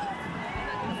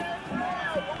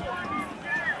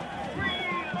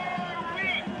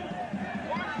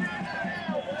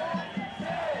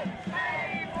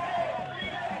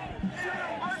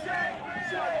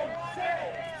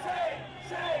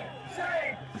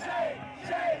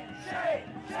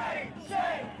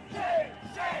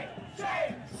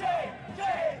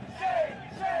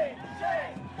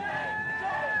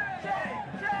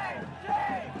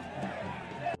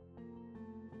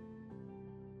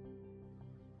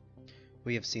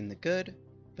 We have seen the good,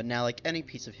 but now, like any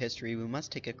piece of history, we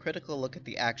must take a critical look at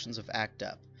the actions of ACT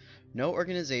UP. No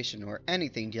organization or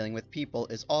anything dealing with people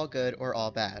is all good or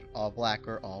all bad, all black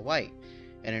or all white.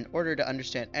 And in order to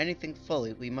understand anything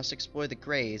fully, we must explore the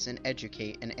grays and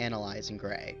educate and analyze in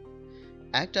gray.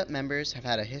 ACT UP members have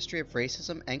had a history of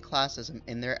racism and classism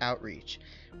in their outreach.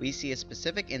 We see a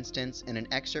specific instance in an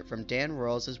excerpt from Dan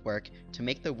Royles' work, To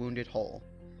Make the Wounded Whole.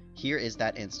 Here is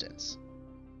that instance.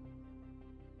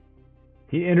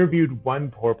 He interviewed one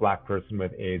poor black person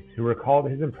with AIDS who recalled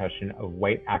his impression of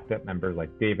white ACT UP members like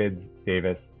David,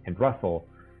 Davis, and Russell,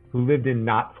 who lived in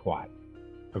Not Squat,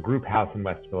 a group house in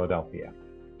West Philadelphia.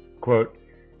 Quote,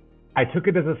 "I took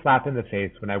it as a slap in the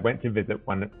face when I went to visit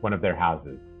one of their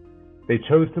houses. They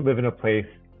chose to live in a place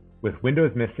with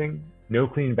windows missing, no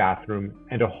clean bathroom,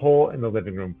 and a hole in the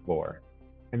living room floor.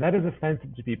 And that is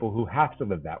offensive to people who have to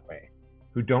live that way,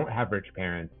 who don't have rich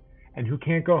parents, and who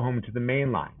can't go home to the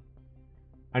main line."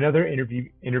 Another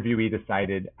interviewee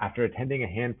decided, after attending a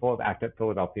handful of ACT UP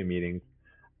Philadelphia meetings,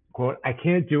 quote, "I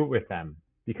can't do it with them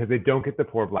because they don't get the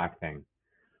poor black thing.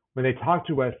 When they talk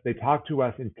to us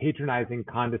in patronizing,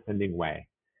 condescending way.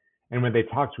 And when they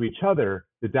talk to each other,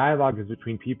 the dialogue is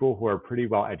between people who are pretty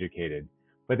well educated,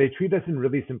 but they treat us in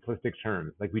really simplistic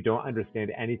terms, like we don't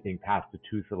understand anything past a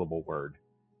two-syllable word."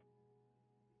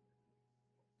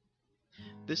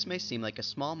 This may seem like a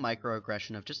small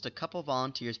microaggression of just a couple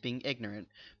volunteers being ignorant,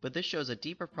 but this shows a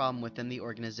deeper problem within the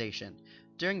organization.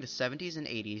 During the 70s and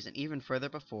 80s, and even further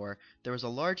before, there was a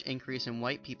large increase in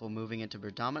white people moving into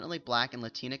predominantly black and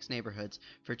Latinx neighborhoods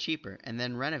for cheaper, and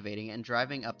then renovating and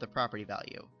driving up the property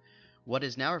value. What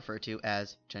is now referred to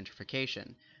as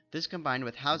gentrification. This, combined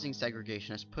with housing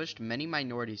segregation, has pushed many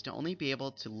minorities to only be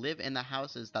able to live in the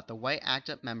houses that the white ACT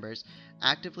UP members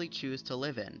actively choose to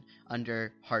live in,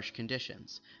 under harsh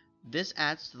conditions. This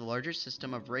adds to the larger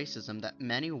system of racism that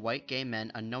many white gay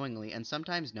men unknowingly and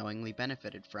sometimes knowingly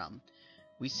benefited from.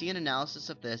 We see an analysis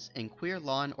of this in Queer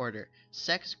Law and Order,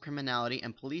 Sex, Criminality,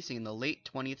 and Policing in the Late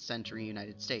 20th Century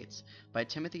United States, by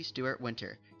Timothy Stewart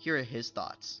Winter. Here are his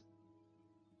thoughts.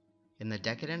 In the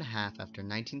decade and a half after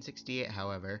 1968,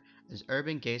 however, As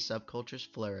urban gay subcultures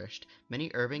flourished,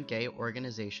 many urban gay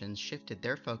organizations shifted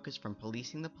their focus from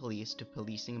policing the police to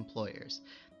policing employers.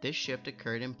 This shift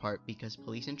occurred in part because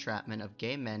police entrapment of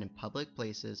gay men in public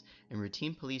places and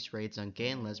routine police raids on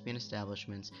gay and lesbian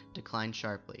establishments declined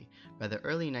sharply. By the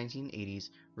early 1980s,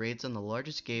 raids on the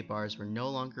largest gay bars were no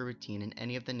longer routine in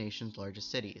any of the nation's largest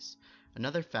cities.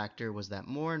 Another factor was that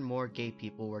more and more gay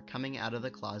people were coming out of the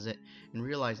closet and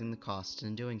realizing the costs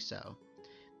in doing so.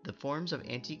 The forms of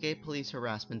anti-gay police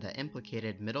harassment that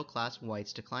implicated middle-class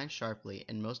whites declined sharply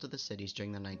in most of the cities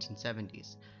during the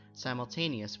 1970s.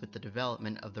 Simultaneous with the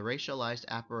development of the racialized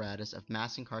apparatus of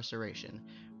mass incarceration,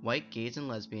 white gays and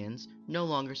lesbians, no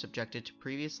longer subjected to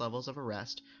previous levels of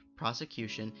arrest,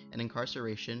 prosecution, and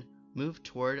incarceration, moved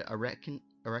toward a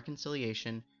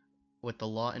reconciliation with the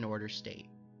law and order state.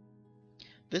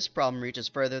 This problem reaches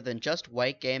further than just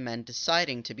white gay men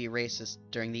deciding to be racist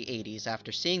during the 80s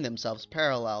after seeing themselves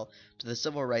parallel to the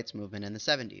civil rights movement in the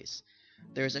 70s.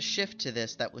 There is a shift to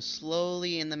this that was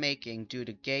slowly in the making due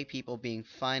to gay people being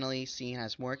finally seen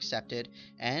as more accepted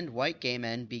and white gay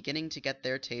men beginning to get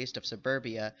their taste of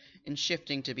suburbia and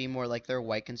shifting to be more like their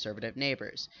white conservative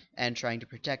neighbors and trying to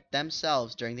protect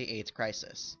themselves during the AIDS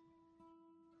crisis.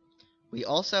 We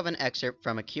also have an excerpt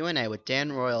from a Q&A with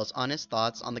Dan Royals on his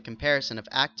thoughts on the comparison of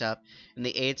ACT UP and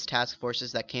the AIDS task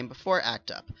forces that came before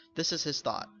ACT UP. This is his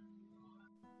thought.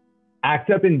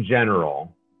 ACT UP in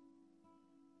general,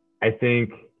 I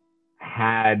think,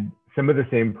 had some of the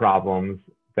same problems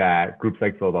that groups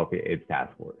like Philadelphia AIDS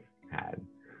Task Force had.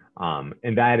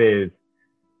 And that is,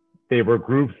 they were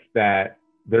groups that,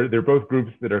 they're both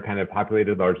groups that are kind of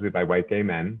populated largely by white gay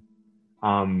men,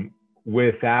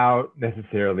 without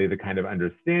necessarily the kind of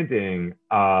understanding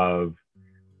of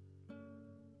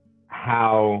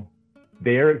how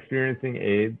they're experiencing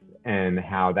AIDS and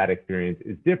how that experience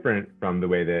is different from the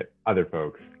way that other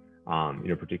folks,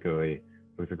 particularly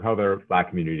folks of color, Black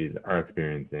communities are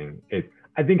experiencing AIDS.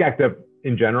 I think ACT UP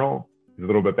in general is a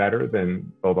little bit better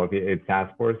than Philadelphia AIDS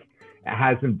Task Force. It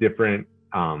has some different,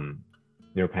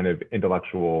 kind of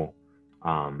intellectual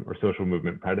or social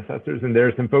movement predecessors. And there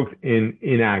are some folks in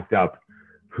ACT UP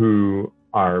who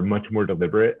are much more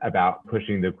deliberate about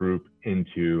pushing the group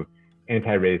into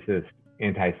anti-racist,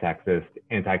 anti-sexist,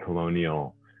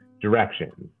 anti-colonial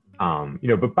directions.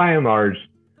 But by and large,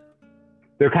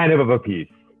 they're kind of a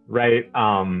piece, right?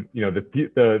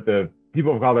 The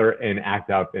people of color in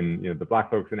ACT UP and the Black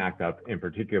folks in ACT UP in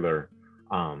particular,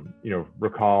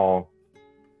 recall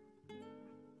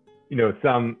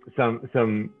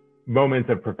some moments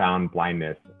of profound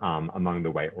blindness among the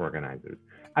white organizers.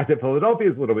 ACT UP Philadelphia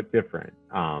is a little bit different,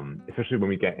 especially when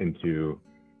we get into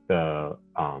the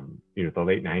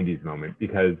late 90s moment,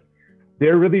 because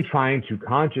they're really trying to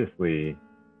consciously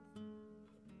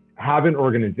have an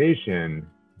organization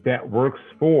that works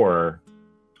for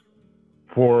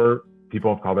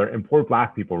people of color and for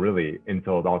Black people, really, in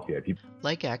Philadelphia.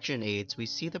 Like Action AIDS, we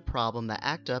see the problem that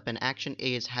ACT UP and Action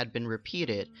AIDS had been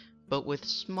repeated, but with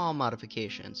small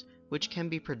modifications, which can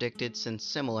be predicted since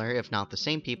similar, if not the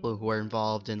same people who are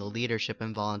involved in the leadership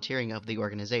and volunteering of the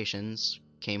organizations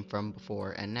came from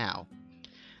before and now.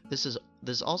 This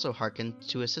also harkened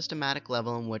to a systematic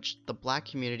level in which the Black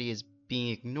community is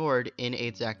being ignored in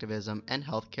AIDS activism and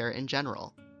healthcare in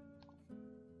general.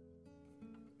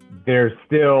 It's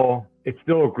still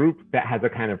a group that has a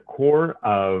kind of core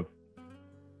of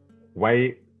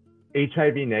white,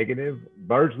 HIV negative,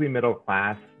 largely middle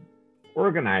class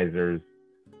organizers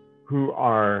who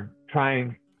are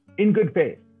trying in good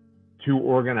faith to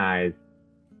organize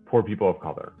poor people of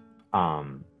color.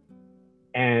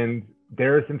 And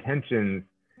there are some tensions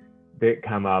that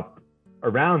come up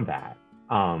around that.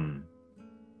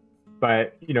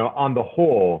 But on the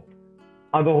whole,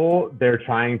 they're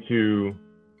trying to,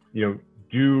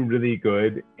 do really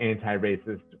good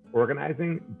anti-racist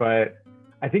organizing, but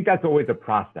I think that's always a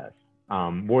process,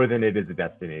 more than it is a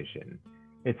destination.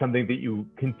 It's something that you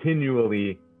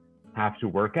continually have to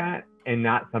work at and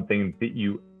not something that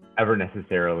you ever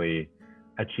necessarily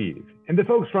achieve. And the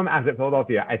folks from ACT UP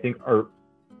Philadelphia, I think,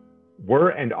 were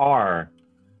and are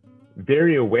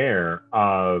very aware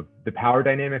of the power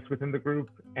dynamics within the group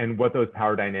and what those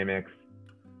power dynamics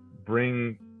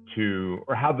bring to,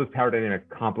 or how those power dynamics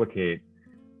complicate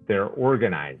their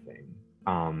organizing.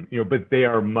 But they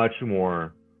are much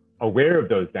more aware of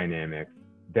those dynamics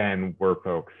than were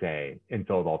folks, say, in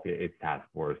Philadelphia AIDS Task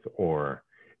Force or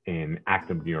in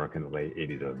ACT UP New York in the late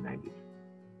 80s, early 90s.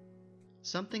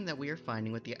 Something that we are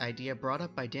finding with the idea brought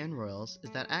up by Dan Royals is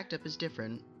that ACT UP is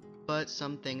different, but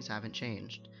some things haven't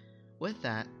changed. With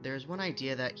that, there is one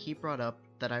idea that he brought up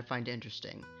that I find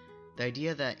interesting. The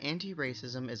idea that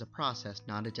anti-racism is a process,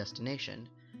 not a destination.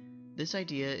 This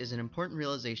idea is an important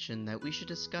realization that we should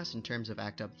discuss in terms of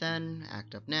ACT UP then,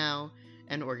 ACT UP now,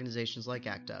 and organizations like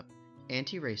ACT UP.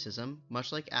 Anti-racism,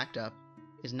 much like ACT UP,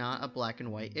 is not a black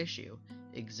and white issue.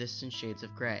 It exists in shades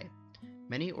of gray.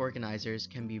 Many organizers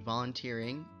can be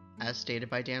volunteering, as stated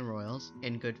by Dan Royals,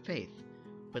 in good faith,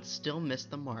 but still miss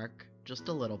the mark just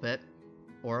a little bit,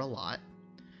 or a lot.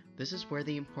 This is where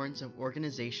the importance of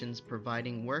organizations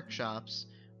providing workshops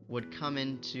would come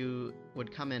in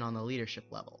on the leadership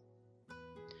level.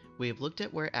 We have looked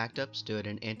at where ACT UP stood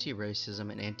in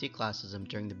anti-racism and anti-classism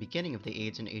during the beginning of the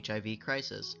AIDS and HIV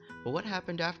crisis, but what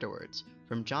happened afterwards?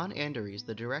 From John Anderes,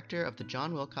 the director of the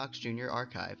John Wilcox Jr.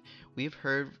 Archive, we've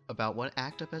heard about what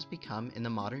ACT UP has become in the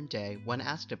modern day when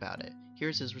asked about it.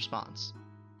 Here's his response.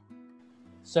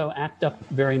 So ACT UP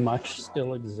very much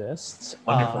still exists.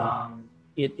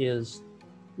 It is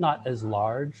not as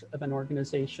large of an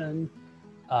organization,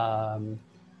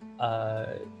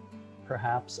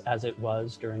 perhaps as it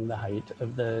was during the height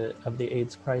of the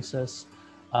AIDS crisis,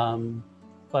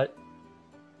 but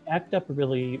ACT UP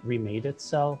really remade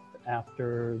itself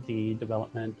after the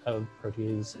development of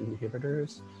protease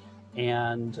inhibitors,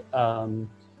 and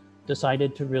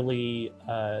decided to really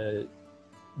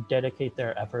dedicate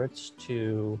their efforts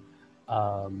to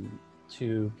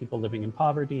people living in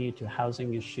poverty, to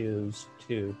housing issues,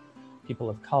 to people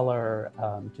of color,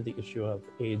 to the issue of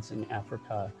AIDS in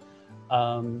Africa.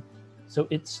 So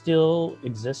it still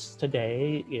exists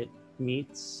today. It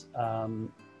meets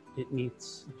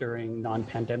during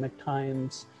non-pandemic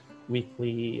times,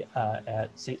 weekly at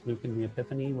St. Luke and the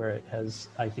Epiphany, where it has,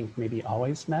 I think, maybe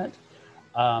always met.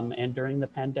 And during the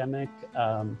pandemic,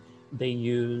 they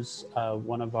use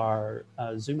one of our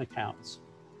Zoom accounts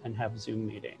and have Zoom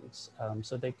meetings.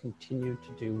 So they continue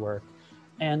to do work.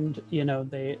 And, you know,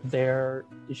 their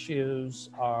issues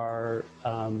are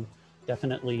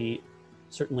definitely,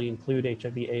 certainly include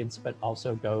HIV/AIDS, but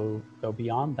also go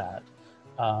beyond that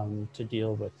to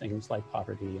deal with things like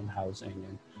poverty and housing.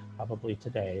 And probably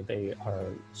today they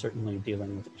are certainly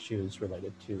dealing with issues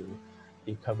related to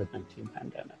the COVID-19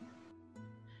 pandemic.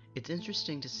 It's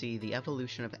interesting to see the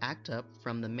evolution of ACT UP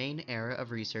from the main era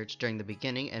of research during the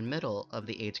beginning and middle of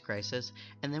the AIDS crisis,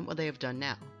 and then what they have done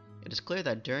now. It is clear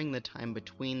that during the time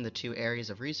between the two areas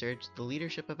of research, the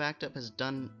leadership of ACT UP has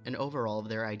done an overhaul of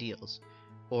their ideals.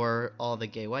 Or all the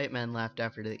gay white men left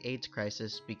after the AIDS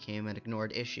crisis became an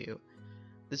ignored issue.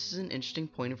 This is an interesting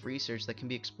point of research that can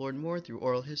be explored more through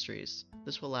oral histories.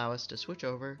 This will allow us to switch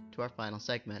over to our final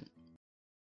segment.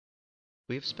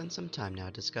 We have spent some time now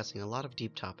discussing a lot of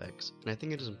deep topics, and I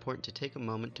think it is important to take a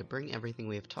moment to bring everything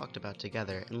we have talked about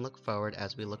together and look forward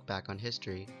as we look back on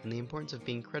history and the importance of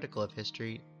being critical of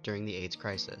history during the AIDS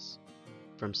crisis.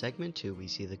 From segment 2, we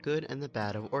see the good and the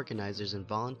bad of organizers and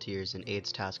volunteers in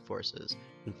AIDS task forces,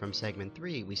 and from segment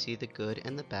 3, we see the good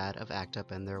and the bad of ACT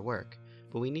UP and their work.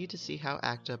 But we need to see how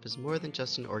ACT UP is more than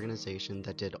just an organization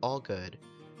that did all good,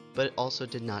 but also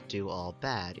did not do all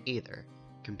bad either.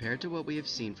 Compared to what we have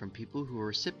seen from people who are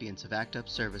recipients of ACT UP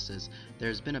services, there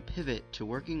has been a pivot to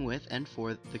working with and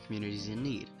for the communities in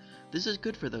need. This is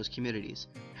good for those communities.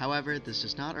 However, this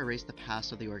does not erase the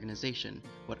past of the organization.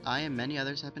 What I and many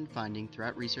others have been finding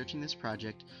throughout researching this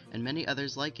project, and many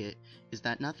others like it, is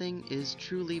that nothing is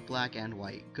truly black and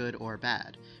white, good or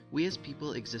bad. We as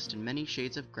people exist in many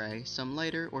shades of gray, some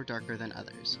lighter or darker than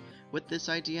others. With this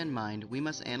idea in mind, we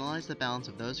must analyze the balance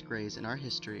of those grays in our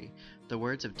history. The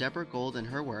words of Deborah Gold in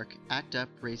her work, ACT UP,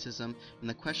 Racism, and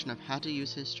the Question of How to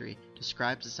Use History,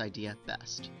 describes this idea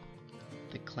best.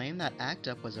 The claim that ACT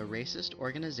UP was a racist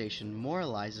organization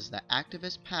moralizes the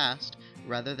activist past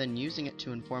rather than using it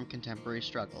to inform contemporary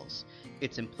struggles.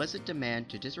 Its implicit demand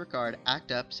to disregard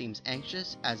ACT UP seems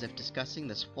anxious, as if discussing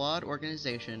this flawed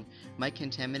organization might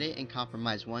contaminate and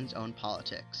compromise one's own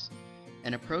politics.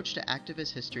 An approach to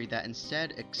activist history that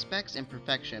instead expects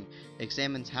imperfection,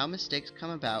 examines how mistakes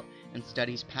come about, and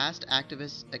studies past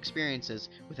activist experiences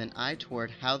with an eye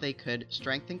toward how they could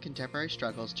strengthen contemporary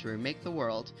struggles to remake the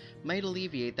world, might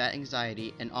alleviate that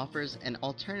anxiety and offers an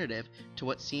alternative to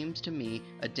what seems to me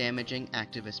a damaging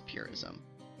activist purism.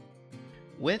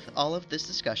 With all of this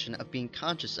discussion of being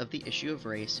conscious of the issue of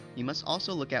race, you must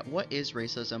also look at what is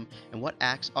racism and what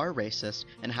acts are racist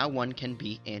and how one can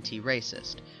be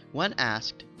anti-racist. When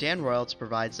asked, Dan Royals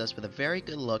provides us with a very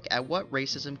good look at what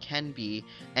racism can be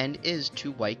and is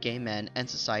to white gay men and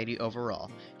society overall.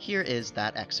 Here is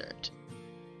that excerpt.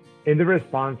 In the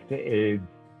response to AIDS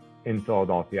in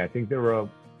Philadelphia, I think there were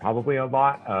probably a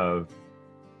lot of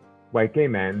white gay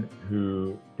men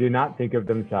who did not think of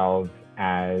themselves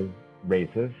as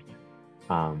racist,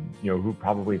 who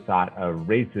probably thought of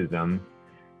racism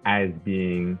as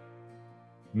being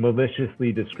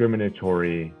maliciously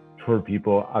discriminatory toward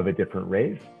people of a different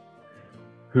race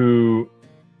who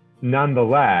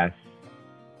nonetheless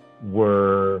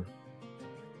were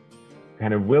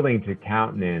kind of willing to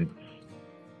countenance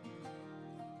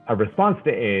a response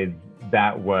to AIDS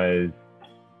that was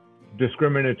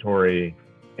discriminatory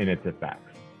in its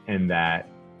effects, and that,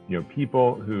 you know,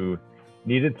 people who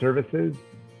needed services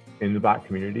in the Black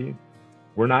community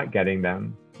were not getting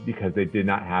them because they did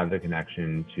not have the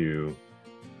connection to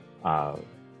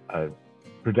a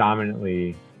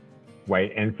predominantly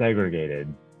white and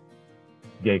segregated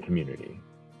gay community.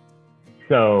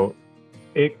 So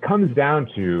it comes down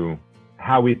to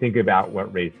how we think about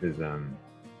what racism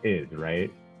is,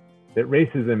 right? That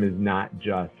racism is not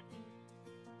just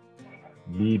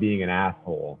me being an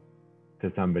asshole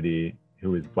to somebody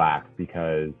who is Black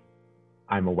because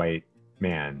I'm a white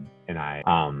man.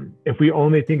 And if we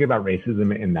only think about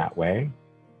racism in that way,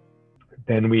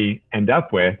 then we end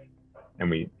up with, and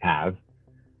we have,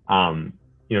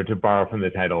 you know, to borrow from the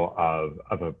title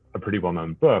of a pretty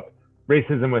well-known book,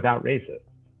 Racism Without Racists,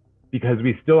 because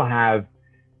we still have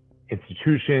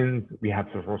institutions, we have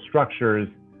social structures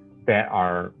that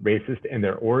are racist in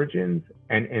their origins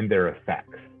and in their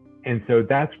effects. And so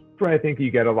that's where I think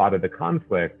you get a lot of the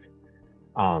conflict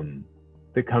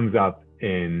that comes up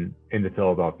in the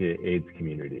Philadelphia AIDS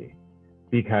community.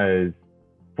 Because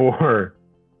for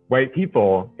white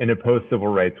people in a post-civil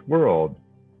rights world,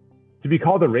 to be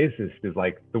called a racist is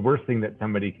like the worst thing that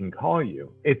somebody can call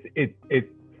you. It's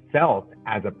felt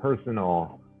as a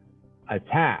personal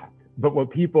attack. But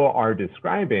what people are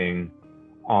describing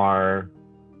are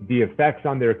the effects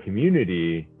on their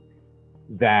community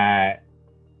that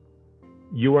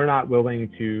you are not willing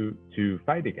to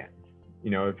fight against. You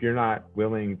know, if you're not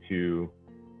willing to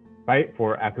fight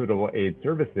for equitable aid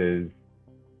services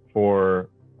for,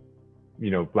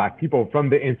 you know, Black people from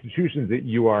the institutions that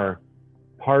you are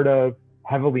part of,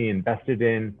 heavily invested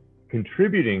in,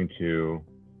 contributing to,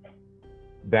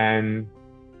 then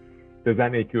does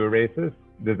that make you a racist?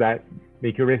 Does that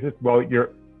make you a racist? Well, your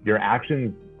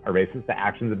actions are racist. The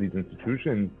actions of these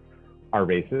institutions are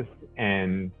racist,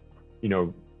 and, you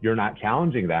know, you're not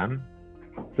challenging them.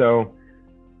 So,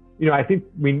 you know, I think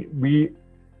we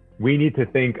need to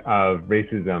think of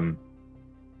racism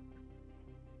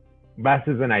less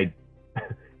as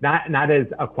not as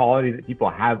a quality that people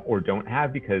have or don't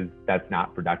have, because that's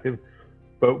not productive.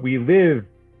 But we live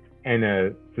in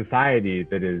a society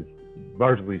that is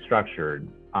largely structured,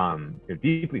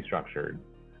 deeply structured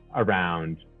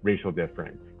around racial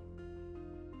difference.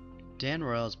 Dan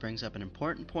Royals brings up an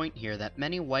important point here, that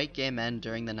many white gay men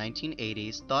during the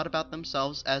 1980s thought about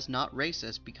themselves as not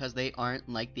racist because they aren't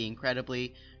like the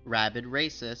incredibly rabid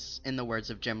racists, in the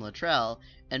words of Jim Luttrell,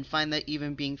 and find that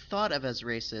even being thought of as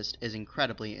racist is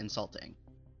incredibly insulting.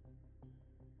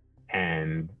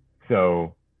 And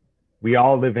so we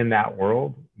all live in that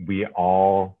world. We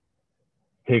all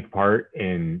take part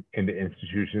in the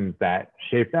institutions that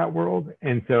shape that world.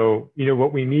 And so, you know,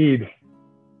 what we need,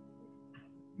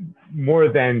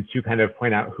 more than to kind of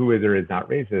point out who is or is not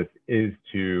racist, is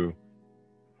to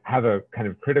have a kind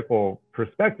of critical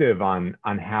perspective on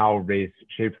how race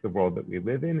shapes the world that we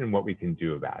live in and what we can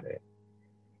do about it.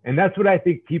 And that's what I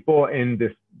think people in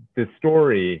this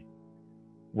story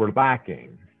were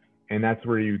lacking. And that's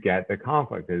where you get the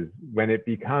conflict, is when it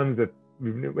becomes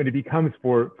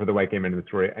for the white gay men in the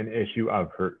story an issue of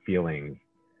hurt feelings,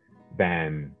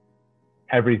 then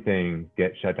everything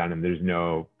gets shut down and there's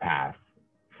no path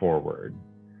forward.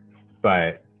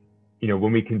 But, you know,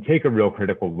 when we can take a real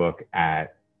critical look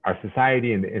at our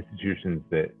society and the institutions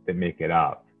that make it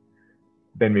up,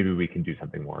 then maybe we can do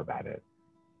something more about it.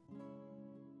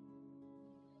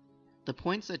 The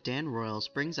points that Dan Royals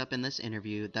brings up in this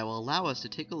interview that will allow us to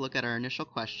take a look at our initial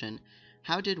question: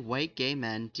 how did white gay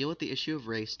men deal with the issue of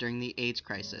race during the AIDS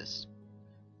crisis?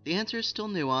 The answer is still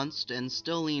nuanced and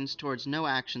still leans towards no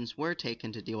actions were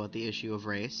taken to deal with the issue of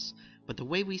race, but the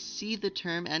way we see the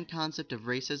term and concept of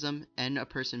racism and a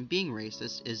person being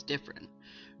racist is different.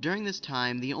 During this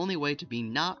time, the only way to be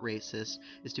not racist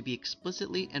is to be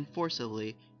explicitly and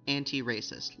forcibly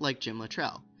anti-racist, like Jim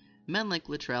Luttrell. Men like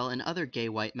Luttrell and other gay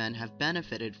white men have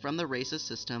benefited from the racist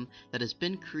system that has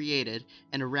been created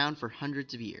and around for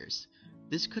hundreds of years.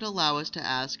 This could allow us to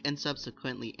ask and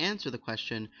subsequently answer the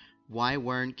question, why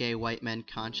weren't gay white men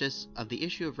conscious of the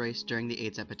issue of race during the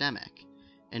AIDS epidemic?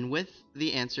 And with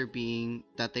the answer being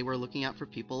that they were looking out for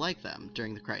people like them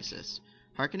during the crisis,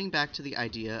 harkening back to the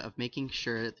idea of making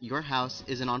sure your house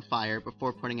isn't on fire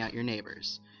before putting out your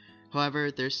neighbor's.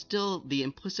 However, there's still the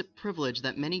implicit privilege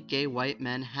that many gay white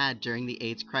men had during the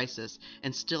AIDS crisis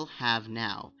and still have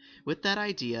now. With that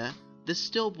idea, this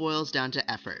still boils down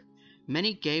to effort.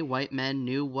 Many gay white men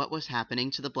knew what was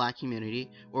happening to the black community,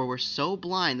 or were so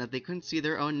blind that they couldn't see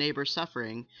their own neighbors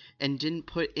suffering, and didn't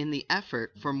put in the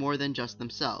effort for more than just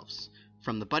themselves.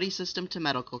 From the buddy system to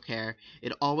medical care,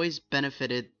 it always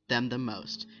benefited them the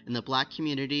most. In the black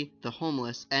community, the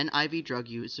homeless and IV drug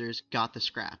users got the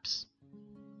scraps.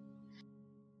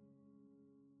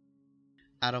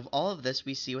 Out of all of this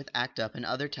we see with ACT UP and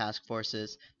other task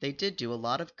forces, they did do a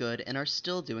lot of good and are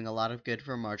still doing a lot of good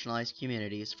for marginalized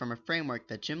communities from a framework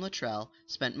that Jim Luttrell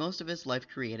spent most of his life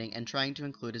creating and trying to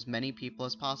include as many people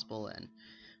as possible in,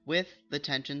 with the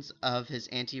tensions of his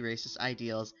anti-racist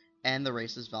ideals and the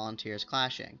racist volunteers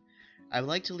clashing. I would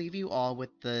like to leave you all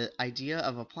with the idea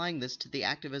of applying this to the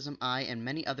activism I and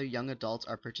many other young adults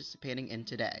are participating in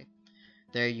today.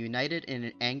 They are united in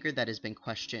an anger that has been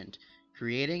questioned,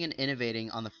 creating and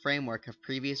innovating on the framework of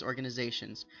previous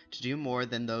organizations to do more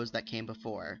than those that came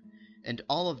before. And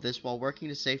all of this while working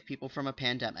to save people from a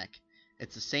pandemic.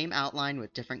 It's the same outline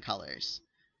with different colors.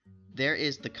 There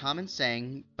is the common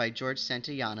saying by George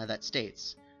Santayana that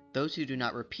states, "Those who do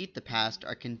not repeat the past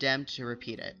are condemned to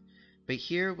repeat it." But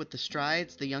here, with the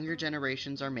strides the younger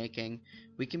generations are making,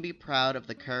 we can be proud of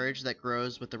the courage that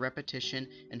grows with the repetition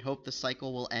and hope the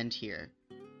cycle will end here.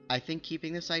 I think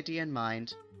keeping this idea in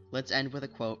mind, let's end with a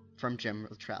quote from Jim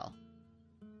Luttrell.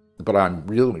 But I'm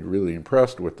really, really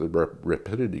impressed with the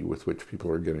rapidity with which people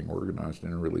are getting organized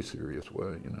in a really serious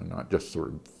way, not just sort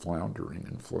of floundering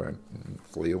and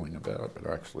flailing about,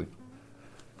 but actually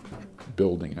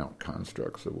building out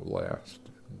constructs that will last.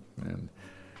 And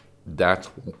that's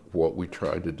what we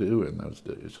tried to do in those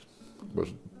days, was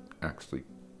actually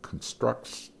construct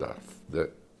stuff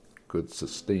that could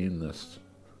sustain this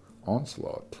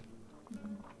onslaught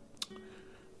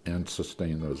and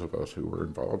sustain those of us who were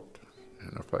involved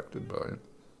and affected by it.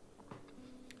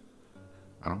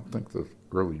 I don't think the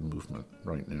early movement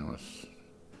right now is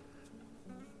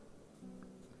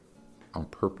on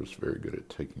purpose very good at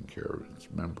taking care of its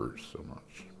members so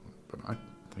much, but I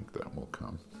think that will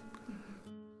come.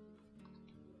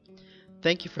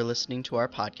 Thank you for listening to our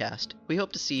podcast. We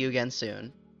hope to see you again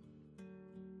soon.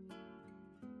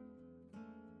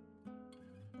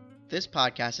 This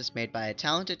podcast is made by a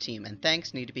talented team, and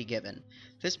thanks need to be given.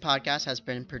 This podcast has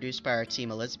been produced by our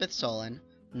team Elizabeth Solon,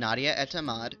 Nadia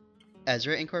Etamad,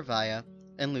 Ezra Incorvaya,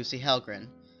 and Lucy Helgren.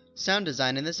 Sound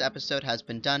design in this episode has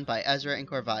been done by Ezra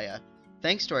Incorvaya.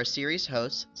 Thanks to our series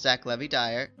hosts, Zach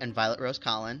Levy-Dyer and Violet Rose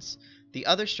Collins. The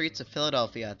Other Streets of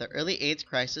Philadelphia, The Early AIDS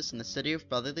Crisis in the City of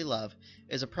Brotherly Love,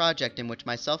 is a project in which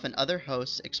myself and other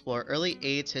hosts explore early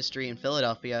AIDS history in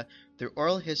Philadelphia through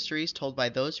oral histories told by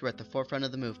those who are at the forefront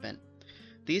of the movement.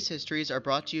 These histories are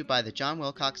brought to you by the John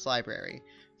Wilcox Library,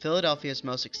 Philadelphia's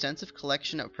most extensive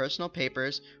collection of personal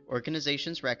papers,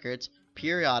 organizations' records,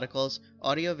 periodicals,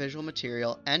 audiovisual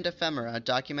material, and ephemera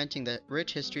documenting the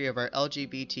rich history of our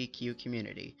LGBTQ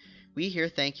community. We here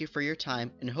thank you for your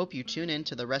time and hope you tune in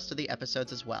to the rest of the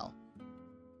episodes as well.